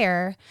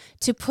fair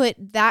to put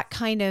that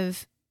kind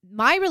of,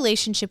 my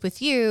relationship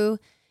with you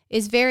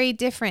is very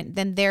different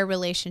than their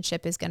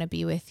relationship is going to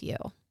be with you.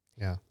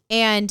 Yeah.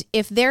 And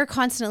if they're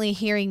constantly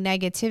hearing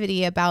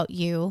negativity about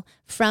you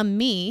from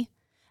me,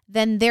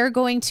 then they're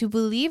going to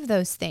believe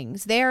those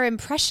things. They are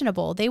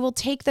impressionable. They will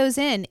take those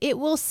in. It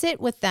will sit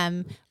with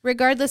them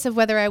regardless of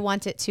whether I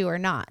want it to or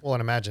not. Well,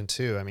 and imagine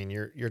too, I mean,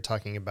 you're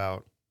talking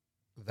about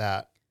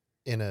that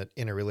in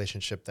a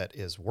relationship that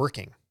is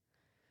working.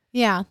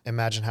 Yeah.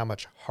 Imagine how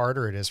much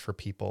harder it is for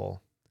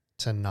people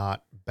to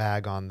not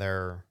bag on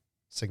their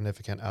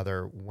significant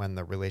other when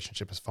the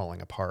relationship is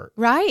falling apart.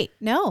 Right.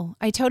 No,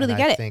 I totally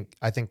get it.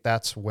 I think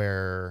that's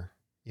where,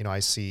 I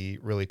see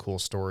really cool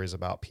stories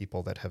about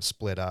people that have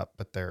split up,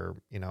 but they're,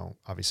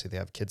 obviously they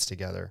have kids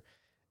together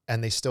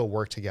and they still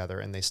work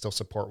together and they still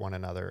support one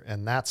another.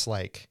 And that's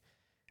like,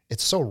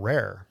 it's so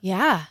rare.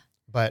 Yeah.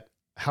 But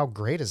how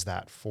great is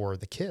that for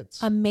the kids?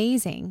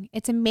 Amazing.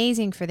 It's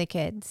amazing for the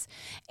kids.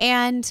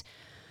 And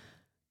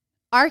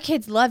our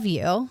kids love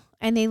you,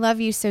 and they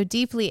love you so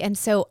deeply. And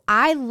so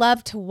I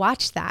love to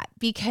watch that,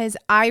 because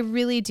I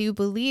really do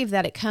believe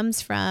that it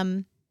comes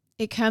from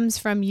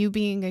you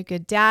being a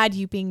good dad,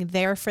 you being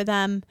there for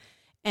them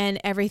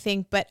and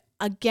everything. But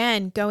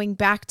again, going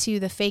back to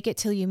the fake it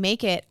till you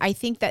make it, I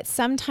think that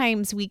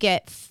sometimes we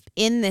get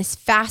in this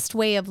fast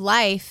way of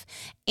life,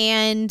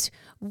 and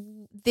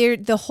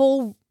the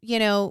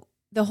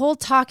whole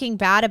talking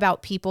bad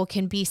about people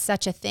can be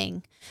such a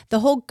thing.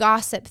 The whole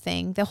gossip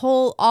thing,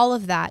 all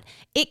of that.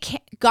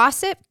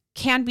 Gossip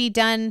can be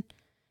done.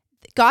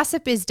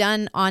 Gossip is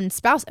done on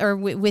spouse or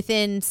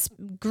within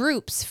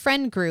groups,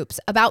 friend groups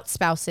about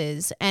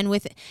spouses, and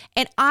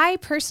I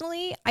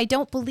personally, I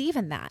don't believe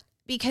in that,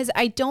 because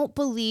I don't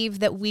believe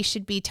that we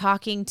should be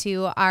talking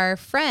to our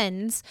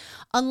friends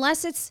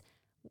unless it's,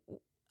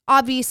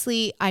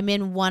 obviously I'm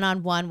in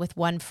one-on-one with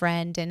one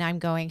friend and I'm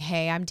going,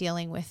 hey, I'm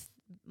dealing with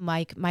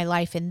my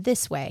life in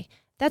this way.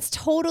 That's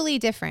totally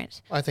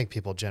different. I think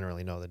people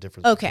generally know the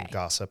difference Okay. between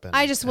gossip and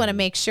I just want to and-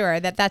 make sure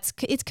that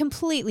it's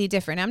completely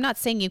different. I'm not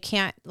saying you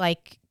can't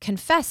like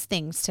confess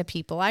things to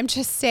people. I'm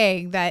just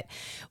saying that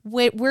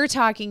what we're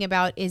talking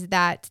about is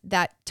that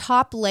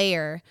top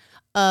layer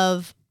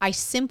of I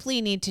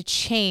simply need to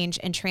change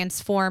and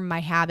transform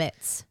my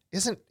habits.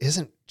 Isn't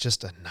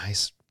just a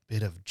nice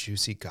bit of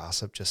juicy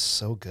gossip just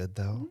so good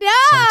though? No!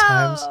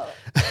 Sometimes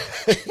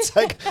it's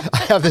like I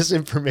have this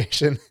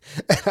information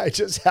and I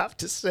just have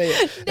to say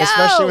it, No!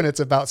 especially when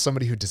it's about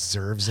somebody who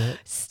deserves it.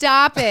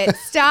 Stop it.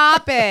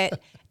 Stop it.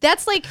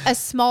 That's like a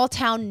small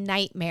town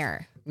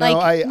nightmare. No,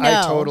 like,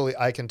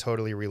 I can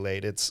totally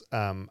relate. It's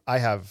I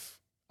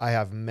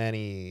have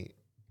many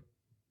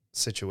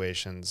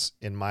situations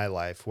in my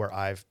life where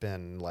I've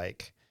gotten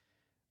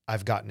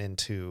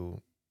into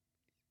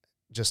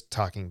just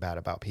talking bad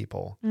about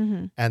people.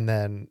 Mm-hmm. And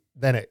then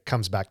it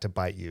comes back to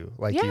bite you.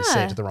 Like you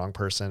say it to the wrong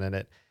person and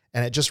it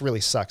just really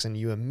sucks. And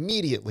you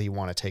immediately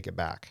want to take it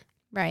back.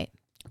 Right.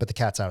 But the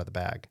cat's out of the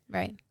bag.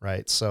 Right.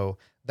 Right. So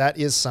that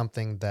is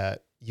something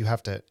that you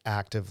have to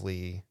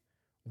actively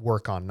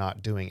work on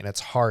not doing. And it's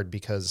hard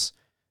because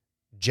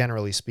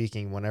generally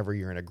speaking, whenever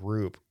you're in a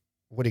group,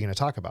 what are you going to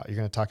talk about? You're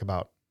going to talk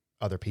about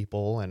other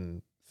people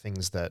and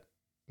things that,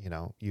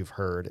 you've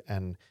heard.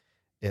 And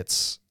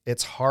it's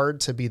hard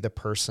to be the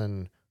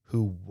person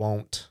who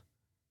won't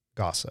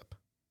gossip.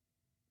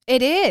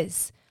 It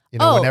is.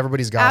 When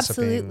everybody's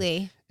gossiping,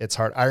 absolutely. It's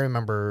hard. I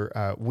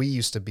remember we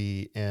used to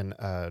be in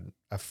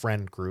a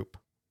friend group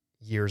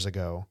years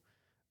ago.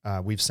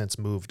 We've since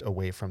moved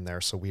away from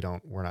there, so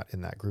we're not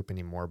in that group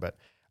anymore. But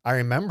I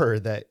remember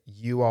that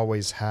you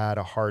always had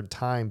a hard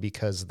time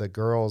because the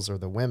girls or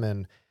the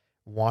women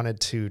wanted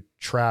to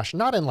trash,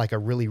 not in like a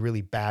really,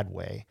 really bad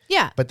way.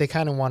 Yeah. But they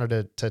kind of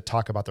wanted to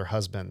talk about their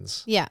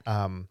husbands. Yeah.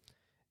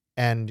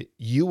 And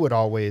you would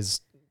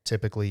always,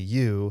 typically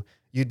you'd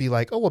be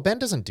like, oh, well, Ben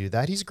doesn't do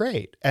that. He's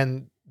great.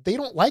 And they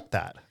don't like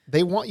that.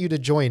 They want you to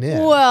join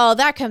in. Well,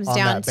 that comes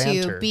down that to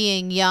banter.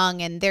 being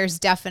young, and there's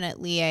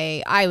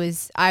definitely I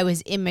was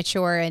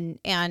immature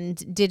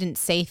and didn't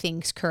say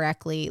things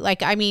correctly.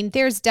 Like, I mean,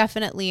 there's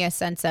definitely a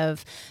sense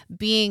of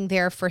being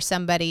there for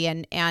somebody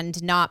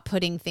and not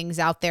putting things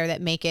out there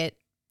that make it,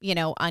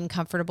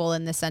 uncomfortable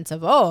in the sense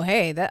of, oh,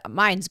 hey, that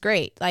mine's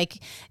great. Like,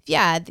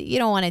 yeah, you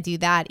don't want to do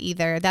that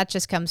either. That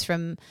just comes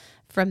from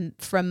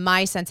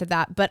my sense of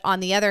that. But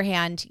on the other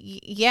hand,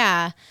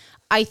 yeah,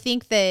 I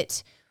think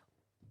that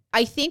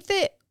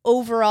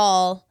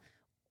overall,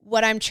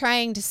 what I'm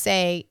trying to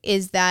say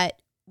is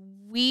that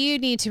we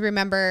need to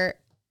remember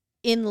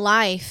in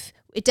life,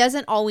 it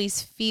doesn't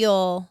always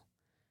feel,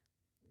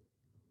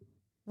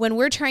 when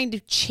we're trying to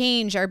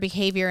change our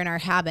behavior and our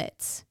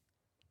habits,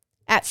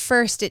 at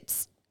first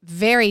it's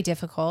very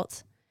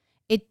difficult.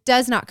 It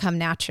does not come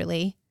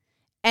naturally,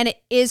 and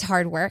it is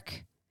hard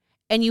work.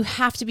 And you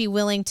have to be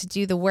willing to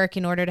do the work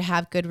in order to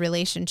have good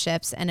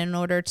relationships and in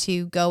order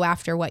to go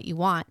after what you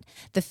want.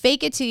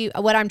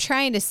 What I'm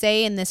trying to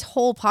say in this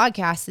whole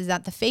podcast is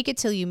that the fake it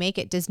till you make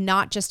it does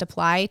not just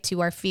apply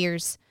to our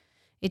fears.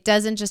 It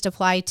doesn't just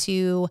apply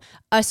to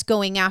us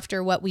going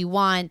after what we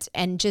want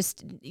and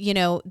just,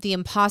 the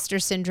imposter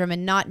syndrome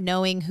and not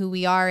knowing who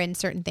we are in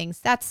certain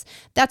things. That's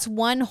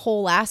one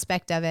whole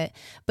aspect of it,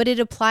 but it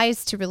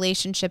applies to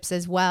relationships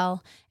as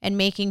well, and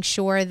making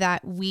sure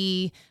that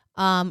we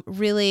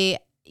really,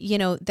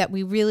 that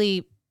we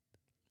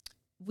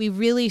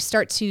really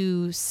start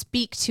to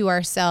speak to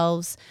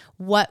ourselves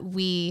what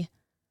we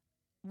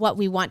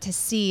want to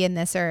see in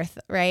this earth,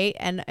 right?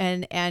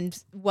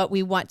 And what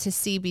we want to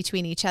see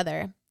between each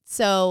other.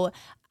 So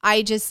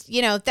I just,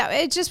 that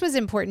it just was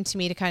important to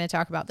me to kind of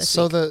talk about this.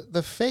 So week.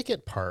 the fake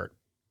it part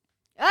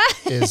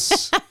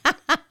is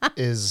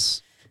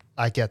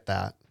I get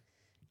that.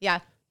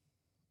 Yeah.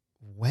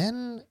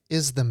 When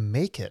is the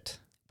make it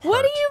part?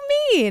 What do you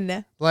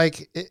mean?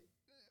 Like,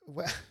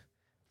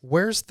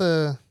 where's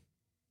the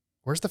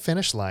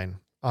finish line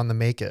on the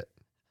make it?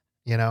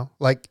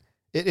 Like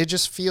it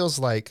just feels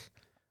like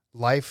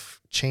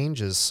life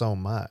changes so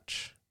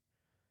much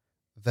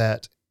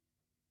that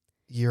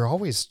you're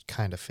always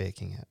kind of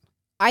faking it.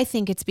 I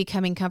think it's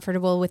becoming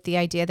comfortable with the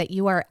idea that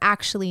you are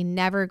actually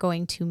never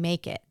going to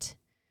make it.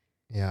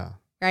 Yeah.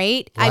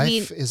 Right?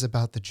 Life is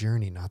about the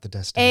journey, not the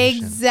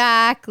destination.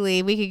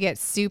 Exactly. We could get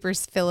super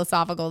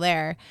philosophical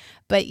there.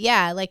 But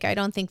yeah, like I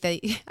think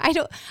that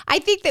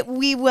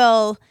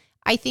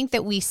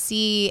we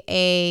see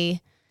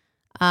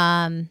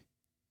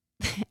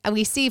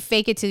we see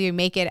fake it till you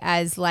make it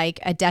as like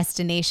a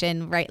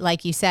destination, right?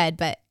 Like you said,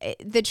 but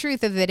the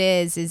truth of it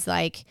is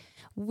like,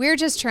 we're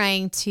just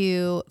trying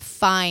to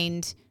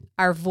find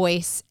our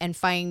voice and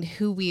find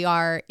who we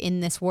are in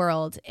this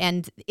world.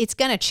 And it's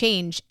going to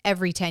change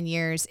every 10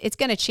 years. It's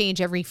going to change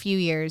every few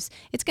years.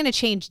 It's going to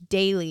change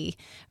daily,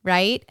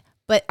 right?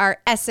 But our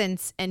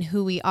essence and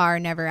who we are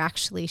never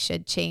actually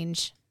should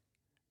change.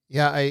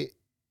 Yeah,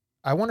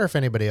 I wonder if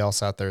anybody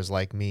else out there is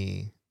like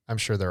me. I'm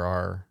sure there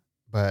are,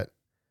 but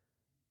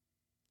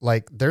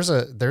there's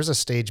a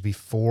stage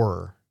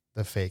before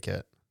the fake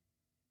it,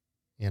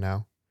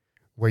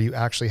 where you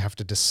actually have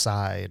to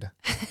decide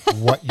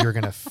what you're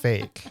going to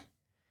fake.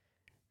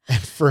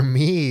 And for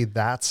me,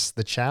 that's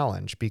the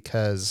challenge,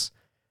 because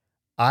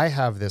I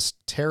have this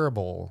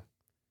terrible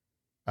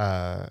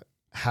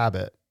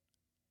habit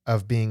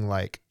of being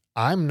like,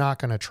 I'm not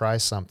going to try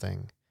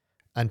something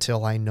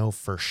until I know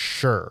for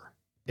sure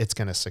it's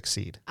going to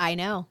succeed. I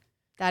know.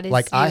 That is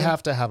like you. I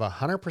have to have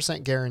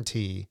 100%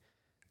 guarantee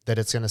that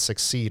it's going to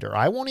succeed, or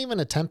I won't even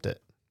attempt it.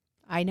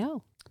 I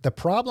know. The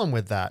problem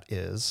with that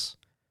is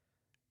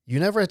you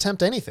never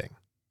attempt anything,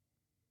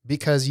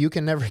 because you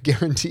can never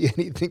guarantee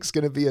anything's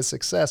going to be a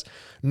success,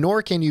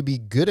 nor can you be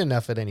good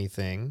enough at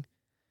anything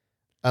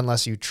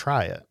unless you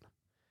try it.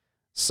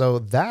 So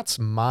that's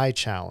my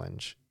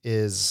challenge,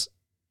 is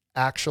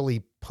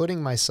actually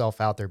putting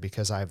myself out there,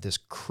 because I have this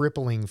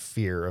crippling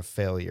fear of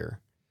failure.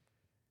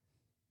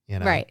 You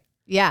know? Right.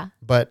 Yeah.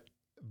 But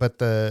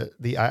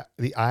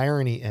the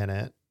irony in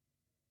it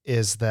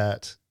is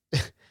that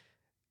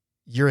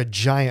you're a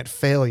giant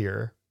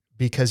failure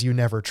because you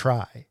never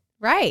try.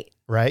 Right.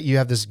 Right? You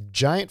have this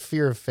giant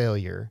fear of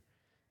failure.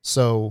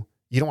 So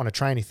you don't want to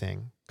try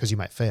anything because you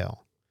might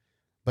fail.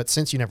 But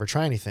since you never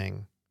try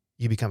anything,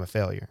 you become a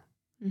failure.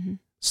 Mm-hmm.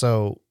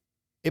 So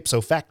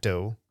ipso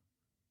facto,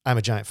 I'm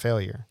a giant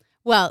failure.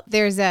 Well,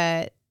 there's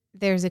a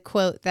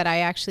quote that I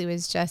actually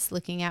was just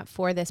looking at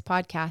for this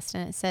podcast,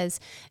 and it says,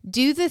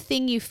 "Do the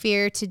thing you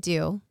fear to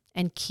do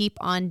and keep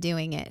on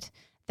doing it.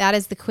 That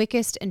is the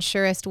quickest and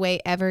surest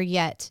way ever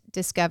yet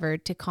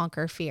discovered to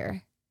conquer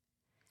fear."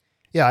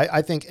 Yeah,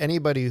 I think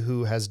anybody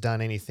who has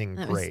done anything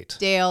That great. was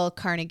Dale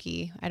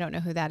Carnegie. I don't know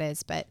who that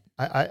is, but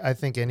I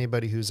think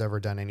anybody who's ever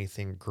done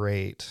anything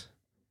great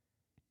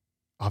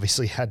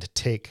obviously had to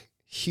take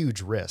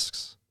huge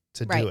risks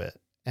to do it.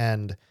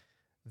 And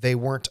they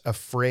weren't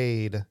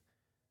afraid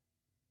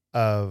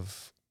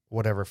of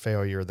whatever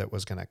failure that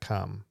was going to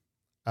come.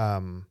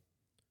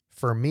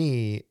 For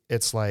me,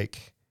 it's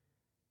like,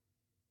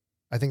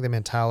 I think the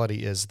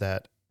mentality is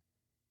that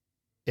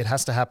it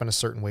has to happen a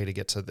certain way to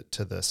get to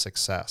the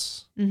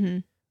success. mm-hmm.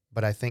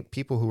 But I think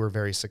people who are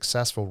very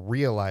successful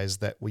realize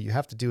that what you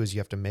have to do is you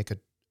have to make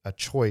a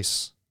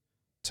choice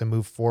to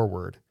move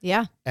forward.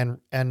 Yeah. And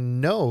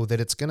know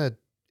that it's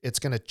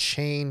gonna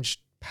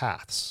change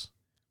paths.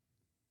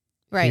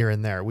 Right. Here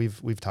and there.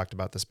 We've talked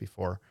about this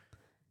before.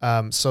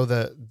 So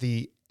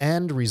the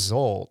end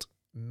result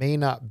will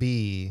not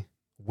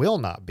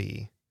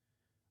be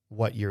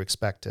what you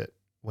expect it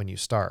when you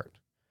start,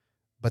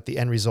 but the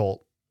end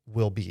result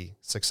will be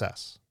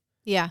success.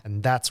 Yeah.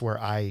 And that's where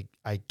I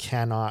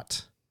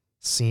cannot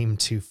seem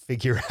to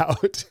figure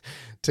out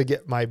to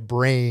get my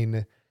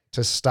brain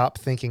to stop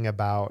thinking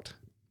about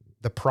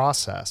the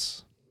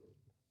process,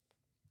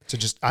 to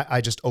just,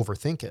 I just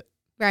overthink it.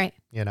 Right.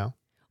 You know?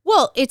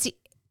 Well, it's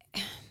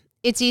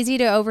easy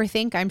to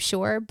overthink, I'm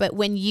sure, but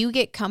when you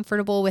get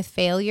comfortable with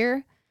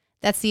failure,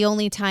 that's the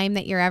only time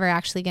that you're ever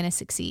actually going to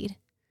succeed.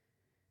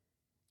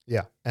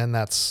 Yeah. And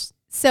that's,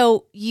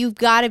 so you've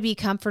got to be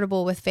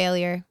comfortable with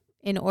failure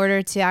in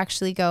order to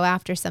actually go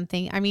after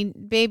something. I mean,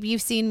 babe,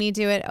 you've seen me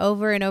do it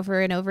over and over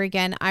and over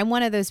again. I'm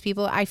one of those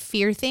people. I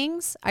fear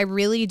things. I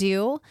really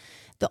do.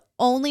 The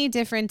only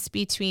difference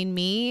between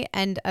me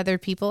and other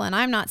people, and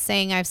I'm not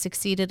saying I've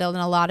succeeded in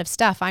a lot of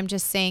stuff. I'm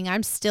just saying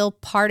I'm still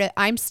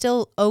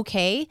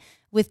okay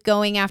with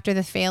going after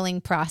the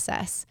failing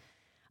process.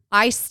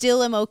 I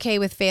still am okay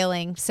with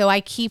failing. So I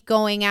keep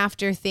going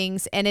after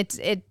things, and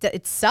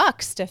it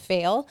sucks to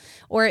fail,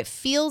 or it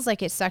feels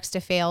like it sucks to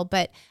fail.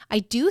 But I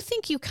do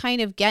think you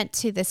kind of get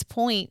to this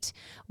point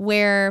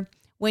where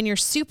when you're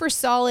super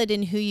solid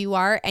in who you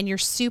are, and you're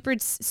super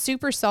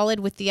solid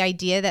with the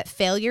idea that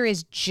failure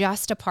is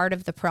just a part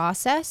of the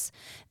process,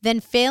 then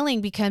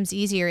failing becomes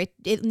easier.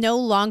 It no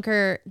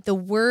longer, the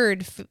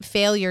word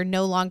failure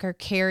no longer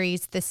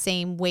carries the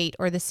same weight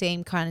or the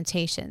same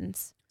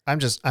connotations.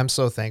 I'm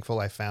so thankful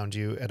I found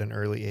you at an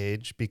early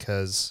age,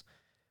 because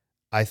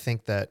I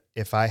think that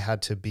if I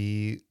had to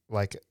be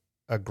like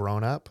a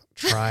grown-up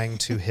trying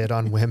to hit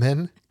on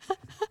women,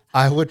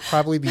 I would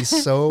probably be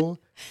so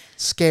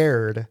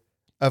scared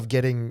of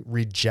getting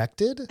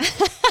rejected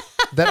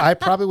that I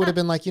probably would have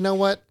been like, you know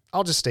what?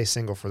 I'll just stay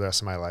single for the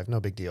rest of my life. No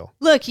big deal.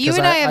 Look, you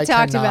and I have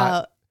talked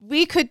about,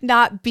 we could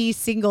not be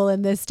single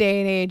in this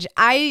day and age.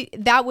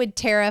 That would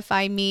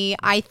terrify me.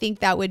 I think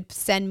that would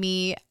send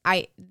me,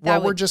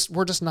 we're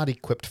just not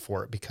equipped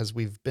for it, because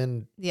we've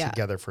been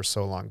together for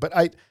so long. But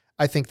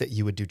I think that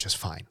you would do just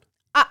fine.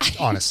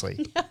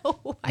 Honestly.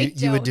 No,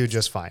 you would do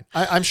just fine.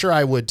 I'm sure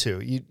I would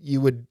too. You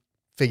would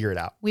figure it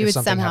out. We would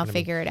somehow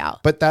figure it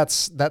out. But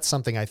that's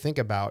something I think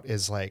about,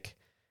 is like,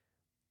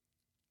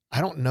 I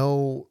don't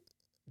know.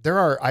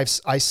 I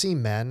see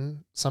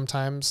men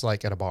sometimes,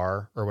 like at a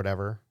bar or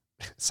whatever.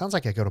 It sounds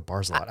like I go to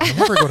bars a lot. I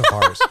never go to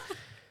bars.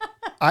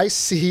 I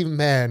see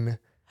men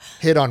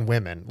hit on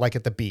women, like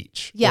at the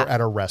beach or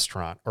at a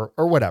restaurant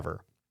or whatever.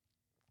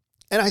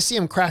 And I see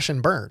them crash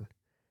and burn.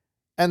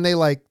 And they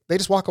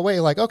just walk away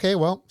like, okay,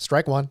 well,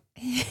 strike one.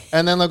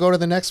 And then they'll go to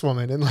the next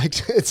woman. And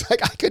like, it's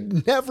like, I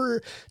could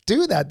never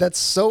do that. That's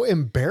so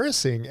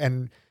embarrassing.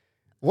 And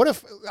What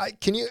if,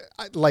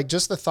 like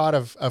just the thought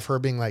of her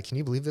being like, can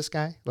you believe this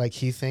guy? Like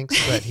he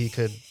thinks that he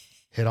could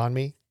hit on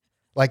me.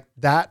 Like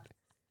that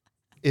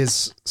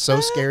is so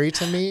scary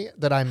to me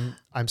that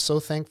I'm so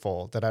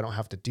thankful that I don't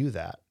have to do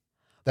that.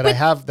 That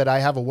I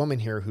have a woman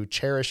here who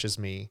cherishes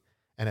me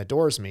and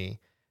adores me,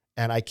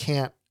 and I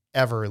can't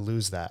ever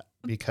lose that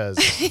because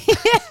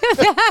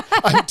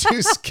I'm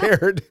too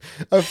scared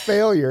of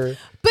failure.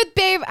 But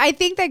babe, I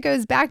think that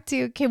goes back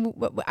to,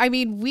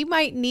 we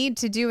might need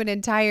to do an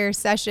entire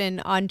session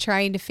on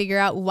trying to figure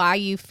out why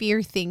you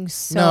fear things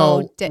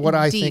so what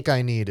I deep. think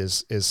I need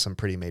is some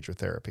pretty major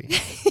therapy.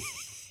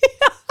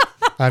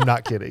 I'm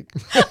not kidding.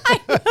 I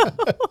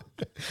know.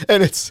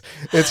 And it's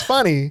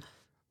funny,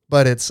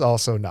 but it's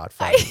also not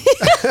funny.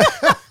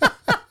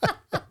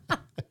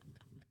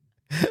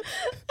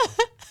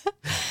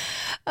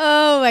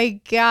 Oh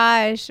my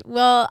gosh.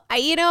 Well,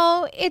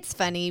 it's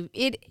funny.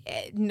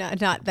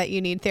 Not that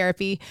you need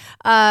therapy,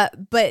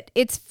 but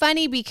it's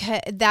funny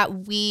because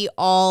that we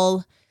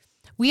all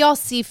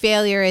see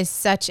failure as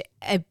such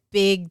a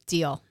big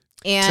deal.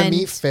 And to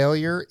me,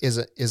 failure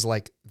is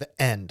like the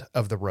end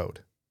of the road.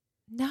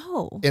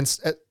 No,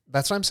 that's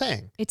what I'm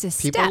saying. It's a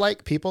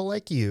people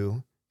like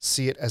you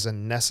see it as a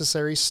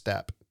necessary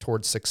step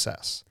towards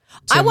success.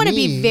 I want to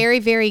be very,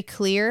 very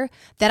clear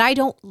that I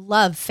don't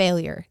love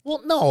failure.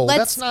 Well, no,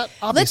 that's not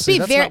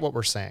not what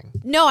we're saying.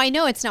 No, I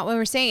know it's not what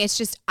we're saying. It's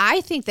just,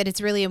 I think that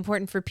it's really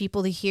important for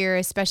people to hear,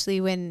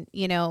 especially when,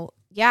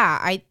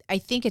 I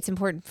think it's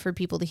important for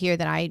people to hear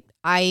that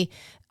I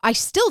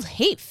still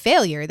hate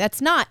failure.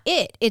 That's not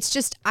it. It's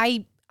just,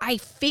 I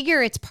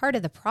figure it's part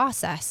of the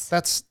process.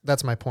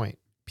 That's my point.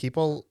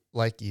 People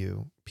like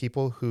you,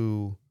 people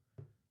who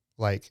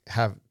like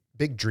have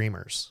big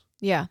dreamers.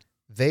 Yeah.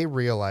 They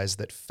realize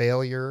that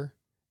failure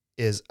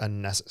is a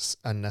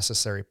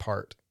necessary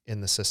part in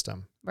the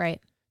system.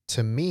 Right.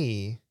 To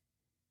me,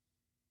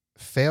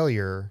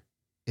 failure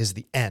is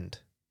the end.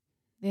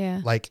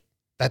 Yeah. Like,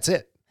 that's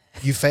it.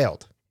 You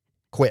failed.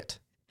 Quit.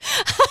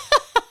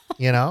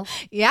 Yeah.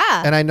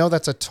 And I know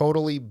that's a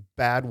totally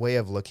bad way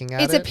of looking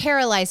at it. It's a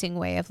paralyzing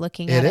way of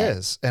looking at it. It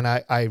is. And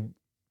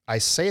I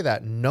say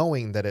that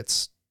knowing that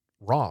it's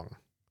wrong,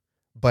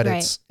 but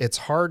right. it's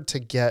hard to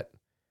get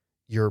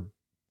your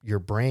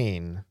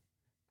brain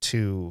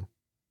to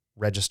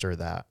register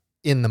that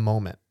in the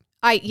moment.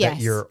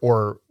 Yes.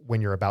 Or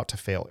when you're about to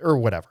fail or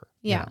whatever.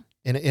 Yeah.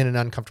 In an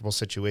uncomfortable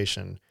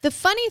situation. The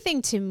funny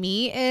thing to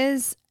me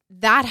is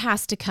that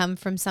has to come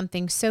from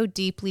something so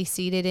deeply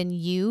seated in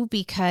you,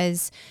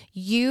 because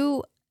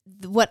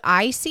what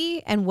I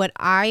see and what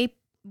I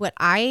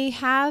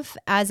have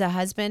as a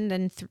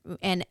husband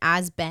and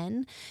as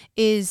Ben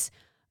is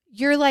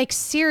you're like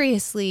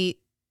seriously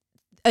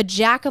a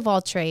jack of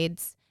all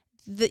trades.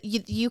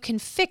 You can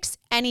fix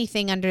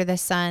anything under the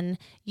sun.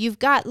 You've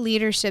got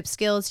leadership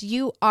skills.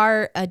 You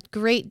are a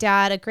great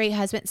dad, a great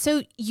husband.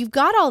 So you've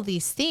got all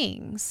these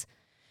things,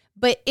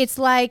 but it's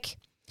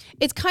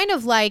kind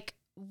of like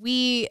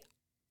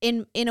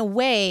in a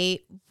way,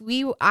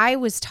 I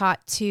was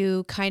taught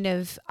to kind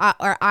of,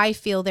 or I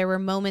feel there were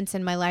moments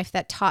in my life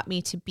that taught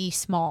me to be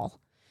small.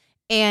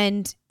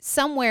 And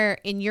somewhere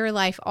in your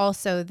life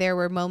also, there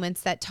were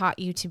moments that taught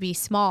you to be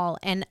small.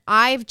 And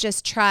I've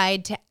just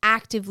tried to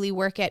actively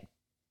work at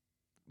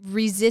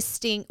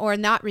resisting, or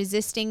not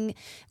resisting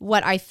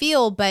what I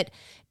feel, but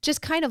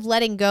just kind of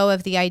letting go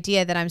of the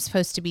idea that I'm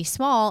supposed to be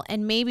small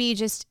and maybe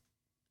just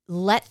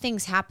let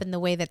things happen the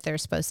way that they're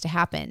supposed to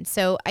happen.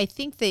 So I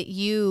think that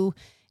you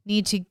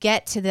need to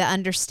get to the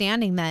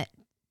understanding that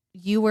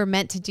you were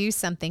meant to do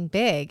something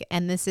big,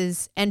 and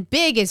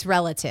big is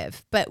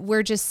relative, but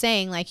we're just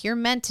saying like you're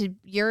meant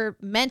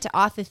to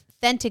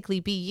authentically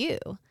be you.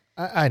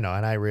 I know.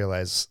 And I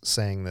realize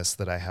saying this,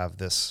 that I have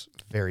this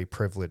very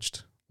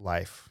privileged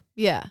life.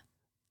 Yeah.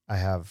 I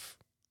have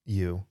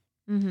you.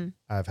 Mm-hmm.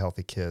 I have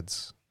healthy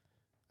kids.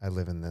 I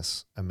live in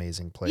this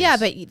amazing place. Yeah,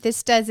 but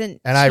this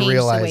doesn't and change I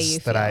realize the way you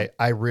that feel.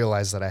 I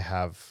realize that I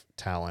have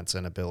talents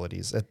and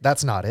abilities.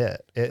 That's not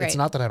it. It's Right.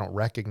 not that I don't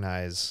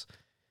recognize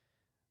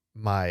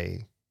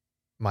my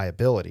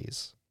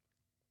abilities.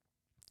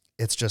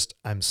 It's just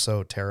I'm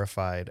so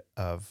terrified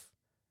of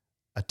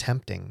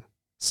attempting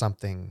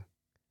something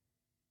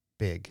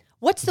big.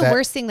 What's the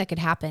worst thing that could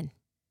happen?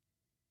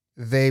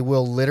 They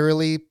will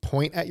literally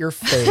point at your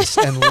face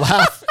and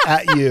laugh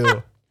at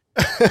you.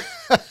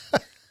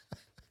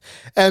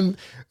 And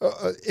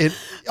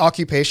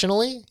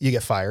occupationally, you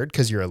get fired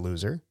because you're a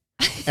loser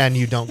and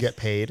you don't get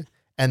paid.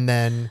 And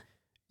then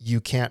you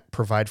can't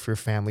provide for your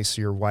family.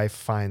 So your wife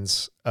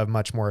finds a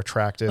much more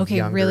attractive,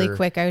 younger really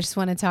quick. I just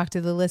want to talk to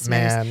the listeners.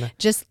 man.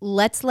 Just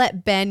let's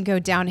let Ben go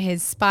down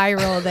his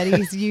spiral that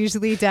he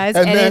usually does.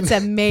 and then, it's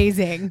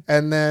amazing.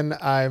 And then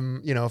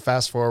I'm,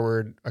 fast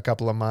forward a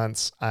couple of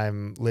months,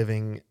 I'm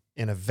living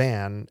in a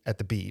van at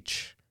the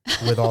beach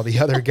with all the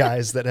other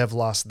guys that have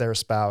lost their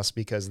spouse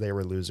because they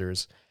were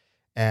losers.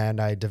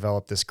 And I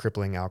developed this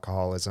crippling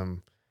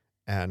alcoholism.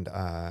 And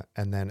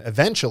then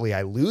eventually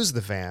I lose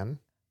the van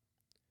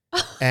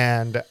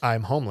and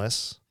I'm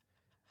homeless.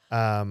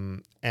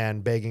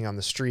 and begging on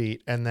the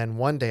street. And then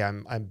one day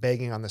I'm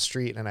begging on the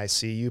street and I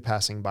see you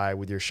passing by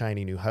with your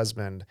shiny new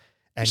husband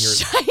and you're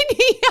shiny.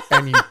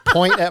 and you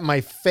point at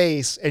my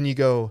face and you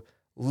go,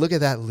 look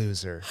at that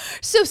loser.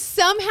 So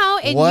somehow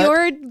in What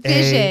your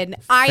vision,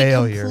 I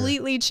failure.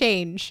 completely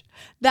change.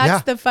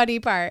 That's the funny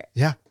part.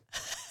 Yeah.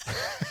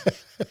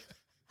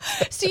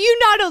 So you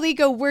not only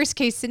go worst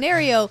case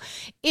scenario,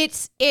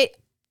 it's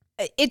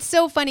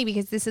so funny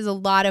because this is a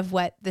lot of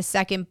what the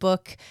second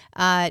book,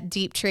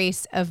 Deep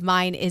Trace of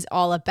Mine, is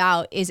all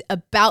about, is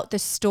about the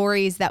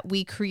stories that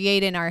we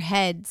create in our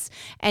heads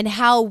and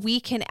how we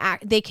can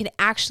act. They can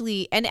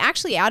actually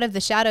Out of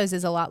the Shadows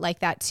is a lot like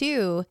that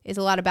too, is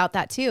a lot about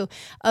that too,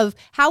 of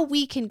how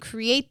we can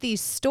create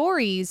these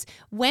stories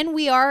when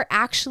we are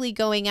actually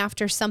going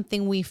after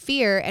something we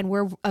fear and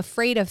we're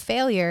afraid of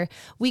failure.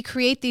 We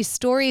create these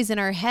stories in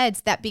our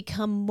heads that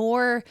become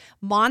more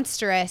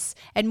monstrous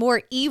and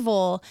more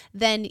evil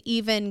than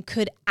even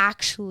could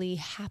actually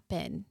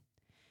happen.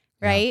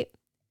 Right.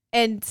 Yeah.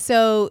 And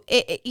so,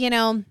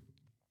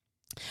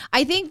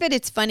 I think that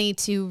it's funny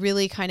to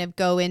really kind of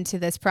go into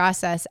this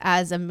process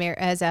as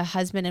a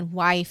husband and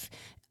wife,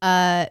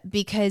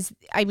 because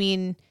I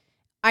mean,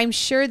 I'm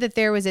sure that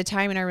there was a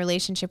time in our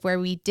relationship where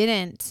we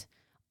didn't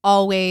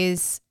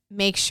always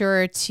make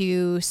sure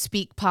to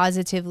speak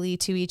positively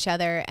to each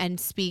other and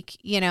speak,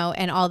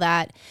 and all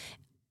that.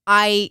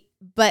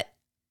 But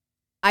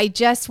I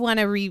just want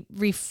to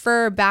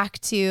refer back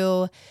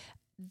to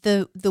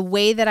the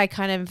way that I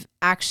kind of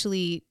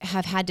actually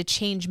have had to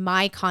change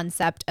my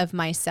concept of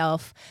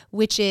myself,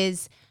 which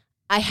is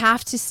I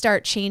have to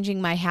start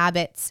changing my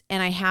habits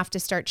and I have to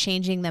start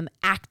changing them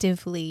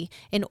actively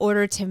in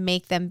order to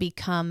make them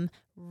become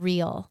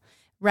real.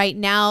 Right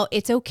now,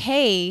 it's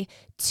okay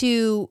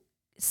to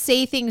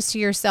say things to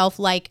yourself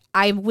like,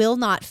 I will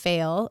not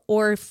fail,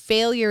 or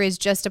failure is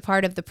just a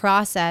part of the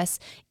process,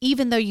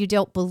 even though you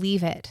don't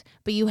believe it.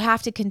 But you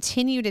have to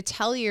continue to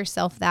tell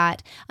yourself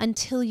that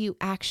until you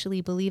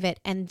actually believe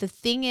it. And the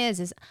thing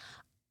is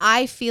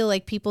I feel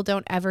like people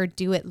don't ever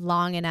do it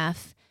long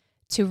enough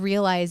to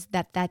realize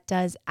that that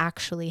does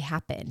actually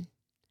happen.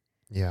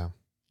 Yeah.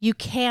 You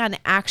can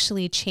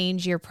actually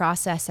change your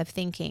process of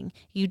thinking.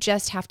 You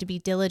just have to be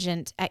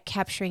diligent at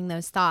capturing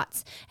those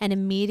thoughts and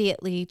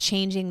immediately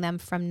changing them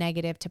from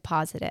negative to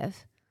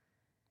positive.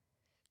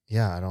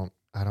 Yeah, I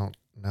don't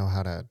know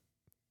how to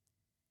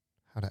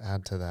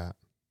add to that.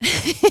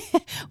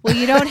 Well,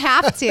 you don't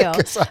have to.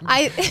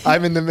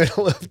 I'm in the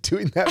middle of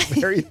doing that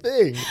very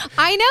thing.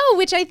 I know,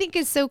 which I think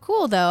is so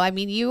cool, though. I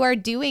mean, you are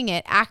doing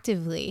it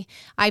actively.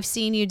 I've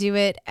seen you do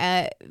it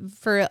I've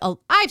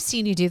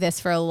seen you do this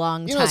for a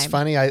long time. You know, it's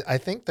funny. I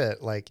think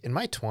that like in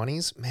my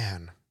 20s,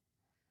 man,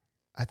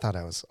 I thought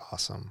I was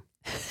awesome.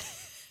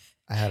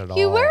 I had it all.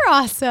 You were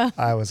awesome.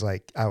 I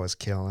was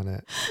killing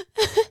it.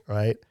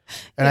 Right.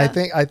 And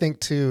Yeah. I think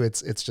too,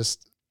 it's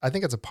just, I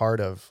think it's a part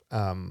of,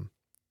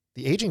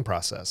 the aging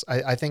process.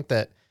 I think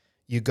that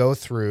you go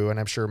through, and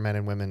I'm sure men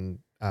and women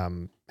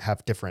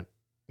have different,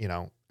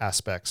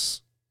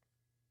 aspects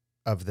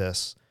of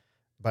this.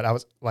 But I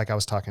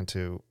was talking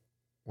to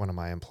one of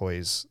my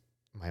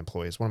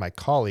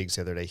colleagues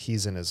the other day.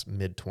 He's in his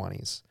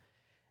mid-20s,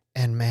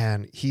 and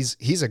man,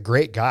 he's a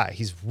great guy.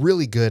 He's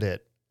really good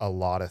at a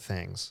lot of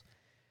things.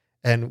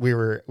 And we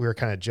were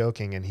kind of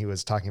joking, and he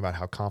was talking about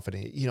how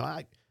confident,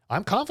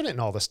 I'm confident in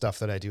all the stuff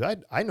that I do.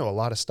 I know a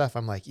lot of stuff.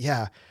 I'm like,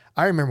 yeah,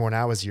 I remember when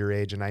I was your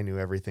age and I knew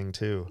everything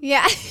too.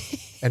 Yeah.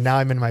 And now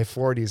I'm in my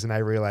 40s and I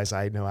realize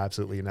I know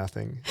absolutely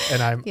nothing.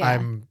 And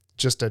I'm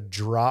just a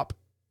drop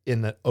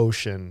in the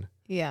ocean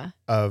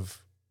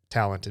of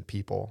talented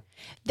people.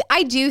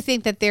 I do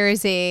think that there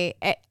is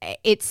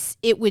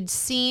it would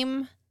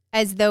seem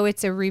as though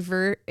it's a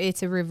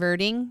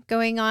reverting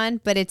going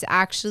on, but it's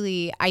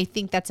actually, I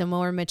think that's a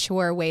more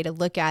mature way to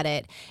look at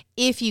it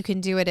if you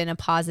can do it in a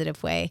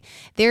positive way.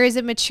 There is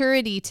a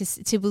maturity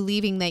to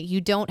believing that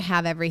you don't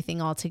have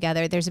everything all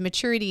together. There's a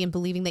maturity in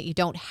believing that you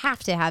don't have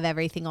to have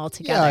everything all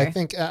together.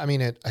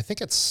 Yeah, I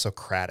think it's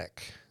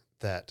Socratic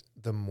that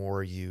the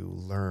more you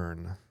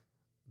learn,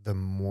 the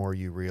more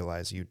you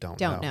realize you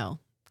don't know.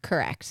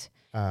 Correct.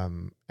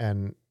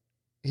 And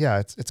yeah,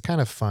 it's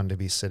kind of fun to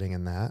be sitting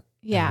in that.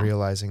 Yeah. And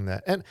realizing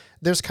that. And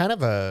there's kind of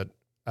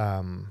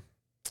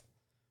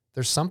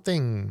there's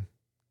something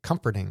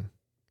comforting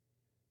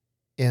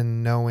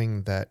in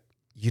knowing that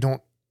you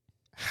don't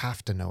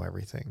have to know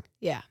everything.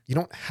 Yeah. You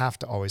don't have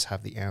to always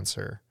have the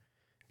answer.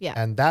 Yeah.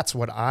 And that's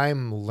what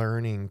I'm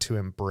learning to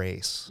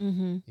embrace.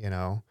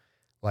 Mm-hmm.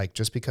 Like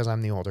just because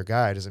I'm the older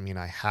guy doesn't mean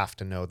I have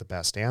to know the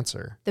best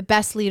answer. The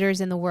best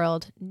leaders in the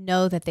world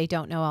know that they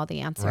don't know all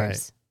the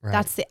answers. Right.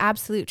 That's the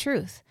absolute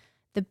truth.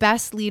 The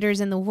best leaders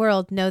in the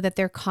world know that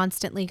they're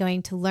constantly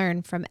going to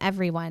learn from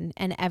everyone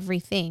and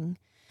everything.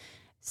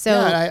 So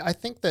yeah, I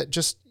think that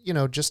just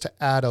to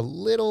add a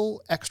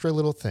little extra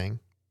little thing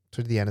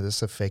to the end of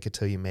this of fake it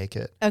till you make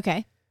it.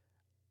 Okay.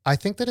 I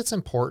think that it's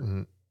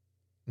important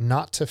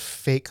not to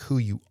fake who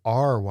you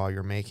are while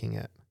you're making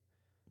it.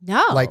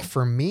 No. Like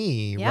for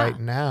me right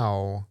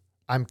now,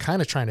 I'm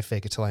kind of trying to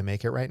fake it till I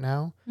make it right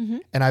now. Mm-hmm.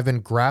 And I've been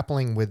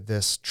grappling with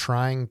this,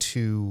 trying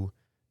to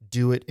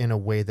do it in a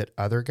way that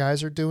other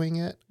guys are doing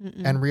it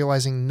and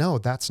realizing, no,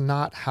 that's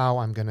not how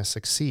I'm going to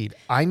succeed.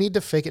 I need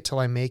to fake it till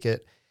I make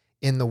it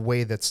in the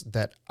way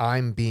that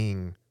I'm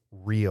being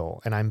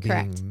real and I'm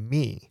being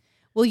me.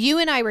 Well, you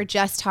and I were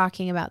just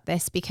talking about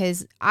this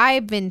because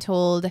I've been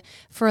told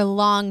for a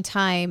long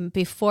time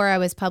before I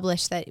was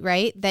published that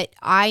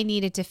I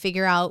needed to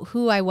figure out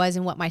who I was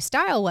and what my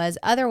style was.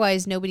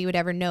 Otherwise, nobody would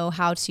ever know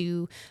how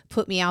to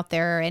put me out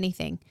there or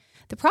anything.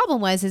 The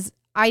problem is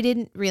I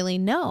didn't really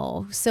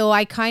know. So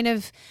I kind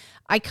of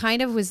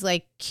was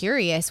like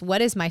curious,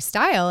 what is my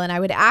style? And I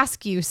would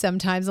ask you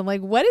sometimes, I'm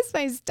like, what is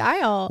my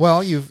style?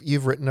 Well,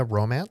 you've written a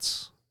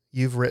romance.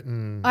 I've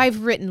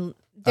written,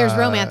 there's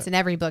romance in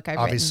every book I've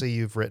obviously written.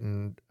 You've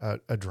written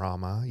a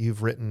drama.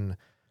 You've written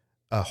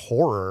a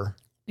horror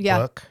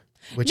book,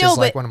 which is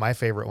like one of my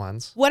favorite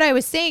ones. What I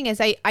was saying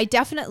is I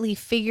definitely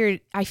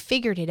figured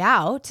it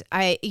out.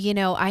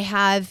 I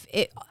have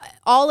it.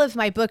 All of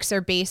my books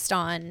are based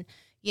on,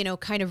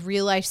 kind of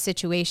real life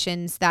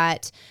situations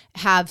that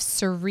have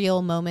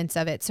surreal moments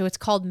of it. So it's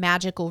called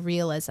magical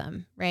realism,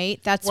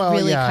 right? That's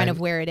kind of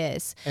where it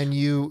is.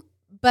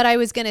 But I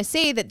was going to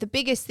say that the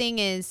biggest thing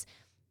is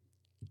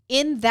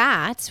in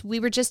that,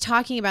 we were just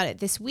talking about it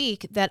this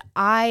week, that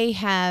I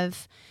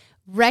have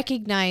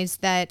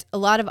recognized that a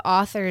lot of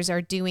authors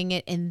are doing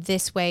it in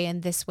this way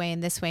and this way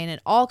and this way, and it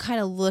all kind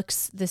of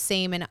looks the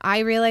same. And I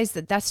realized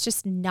that that's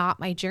just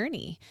not my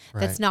journey. Right.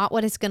 That's not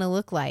what it's going to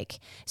look like.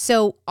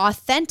 So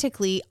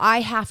authentically,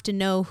 I have to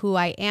know who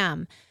I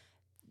am.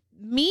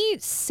 Me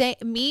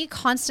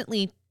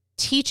constantly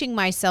teaching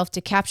myself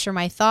to capture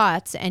my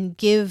thoughts and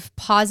give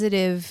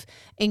positive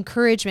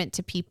encouragement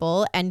to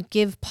people and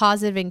give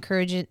positive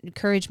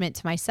encouragement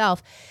to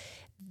myself,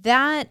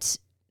 that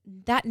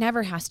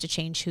never has to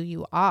change who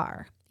you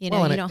are.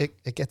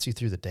 It gets you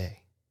through the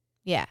day.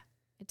 Yeah,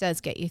 it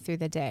does get you through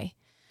the day.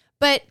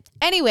 But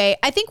anyway,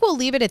 I think we'll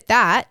leave it at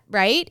that,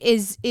 right?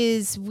 Is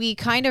we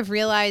kind of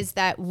realized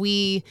that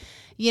I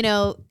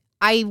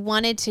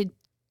wanted to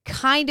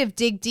kind of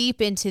dig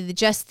deep into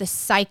just the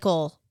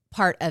cycle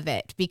part of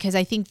it, because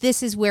I think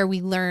this is where we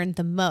learn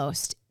the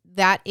most.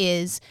 That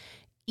is,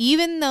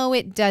 even though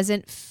it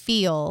doesn't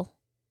feel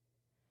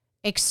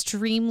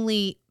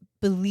extremely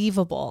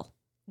believable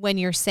when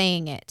you're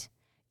saying it,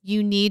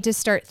 you need to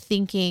start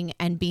thinking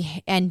and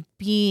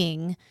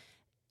being,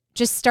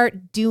 just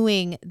start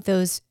doing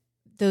those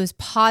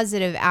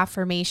positive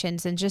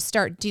affirmations and just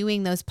start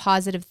doing those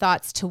positive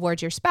thoughts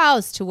towards your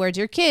spouse, towards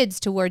your kids,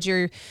 towards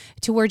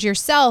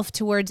yourself,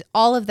 towards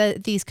all of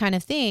these kind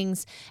of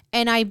things.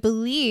 And I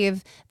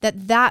believe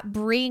that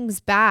brings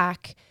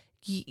back,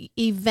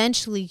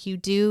 eventually you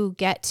do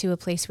get to a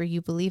place where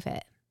you believe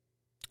it.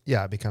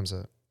 Yeah. It becomes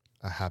a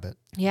habit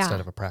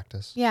instead of a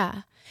practice.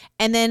 Yeah.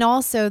 And then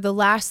also the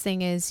last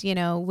thing is,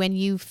 when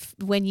you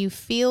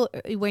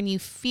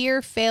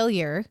fear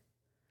failure,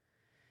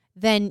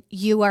 then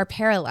you are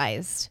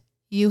paralyzed.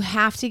 You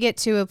have to get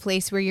to a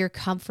place where you're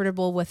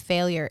comfortable with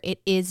failure.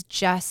 It is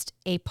just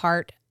a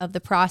part of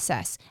the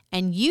process.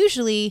 And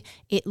usually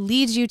it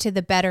leads you to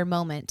the better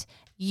moment.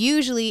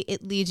 Usually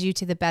it leads you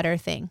to the better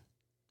thing,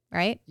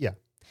 right? Yeah.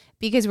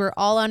 Because we're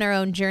all on our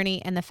own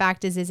journey. And the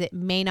fact is it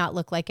may not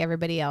look like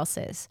everybody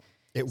else's.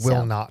 It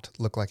will not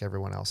look like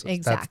everyone else's.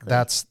 Exactly.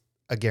 That's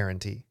a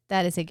guarantee.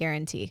 That is a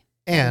guarantee.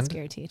 And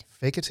guaranteed.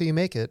 Fake it till you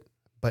make it,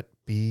 but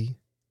be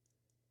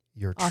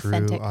your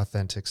true,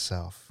 authentic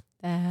self.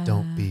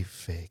 Don't be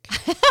fake.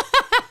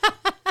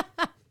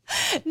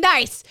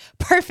 Nice.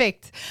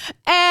 Perfect.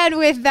 And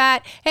with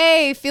that,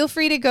 hey, feel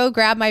free to go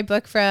grab my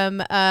book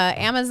from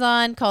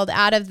Amazon called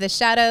Out of the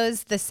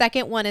Shadows. The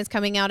second one is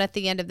coming out at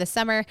the end of the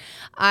summer.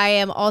 I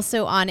am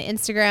also on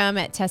Instagram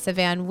at Tessa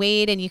Van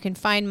Wade, and you can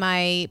find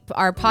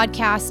our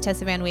podcast,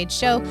 Tessa Van Wade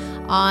Show,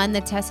 on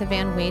the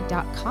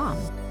TessaVanWade.com.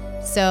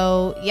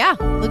 So yeah,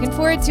 looking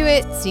forward to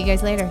it. See you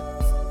guys later.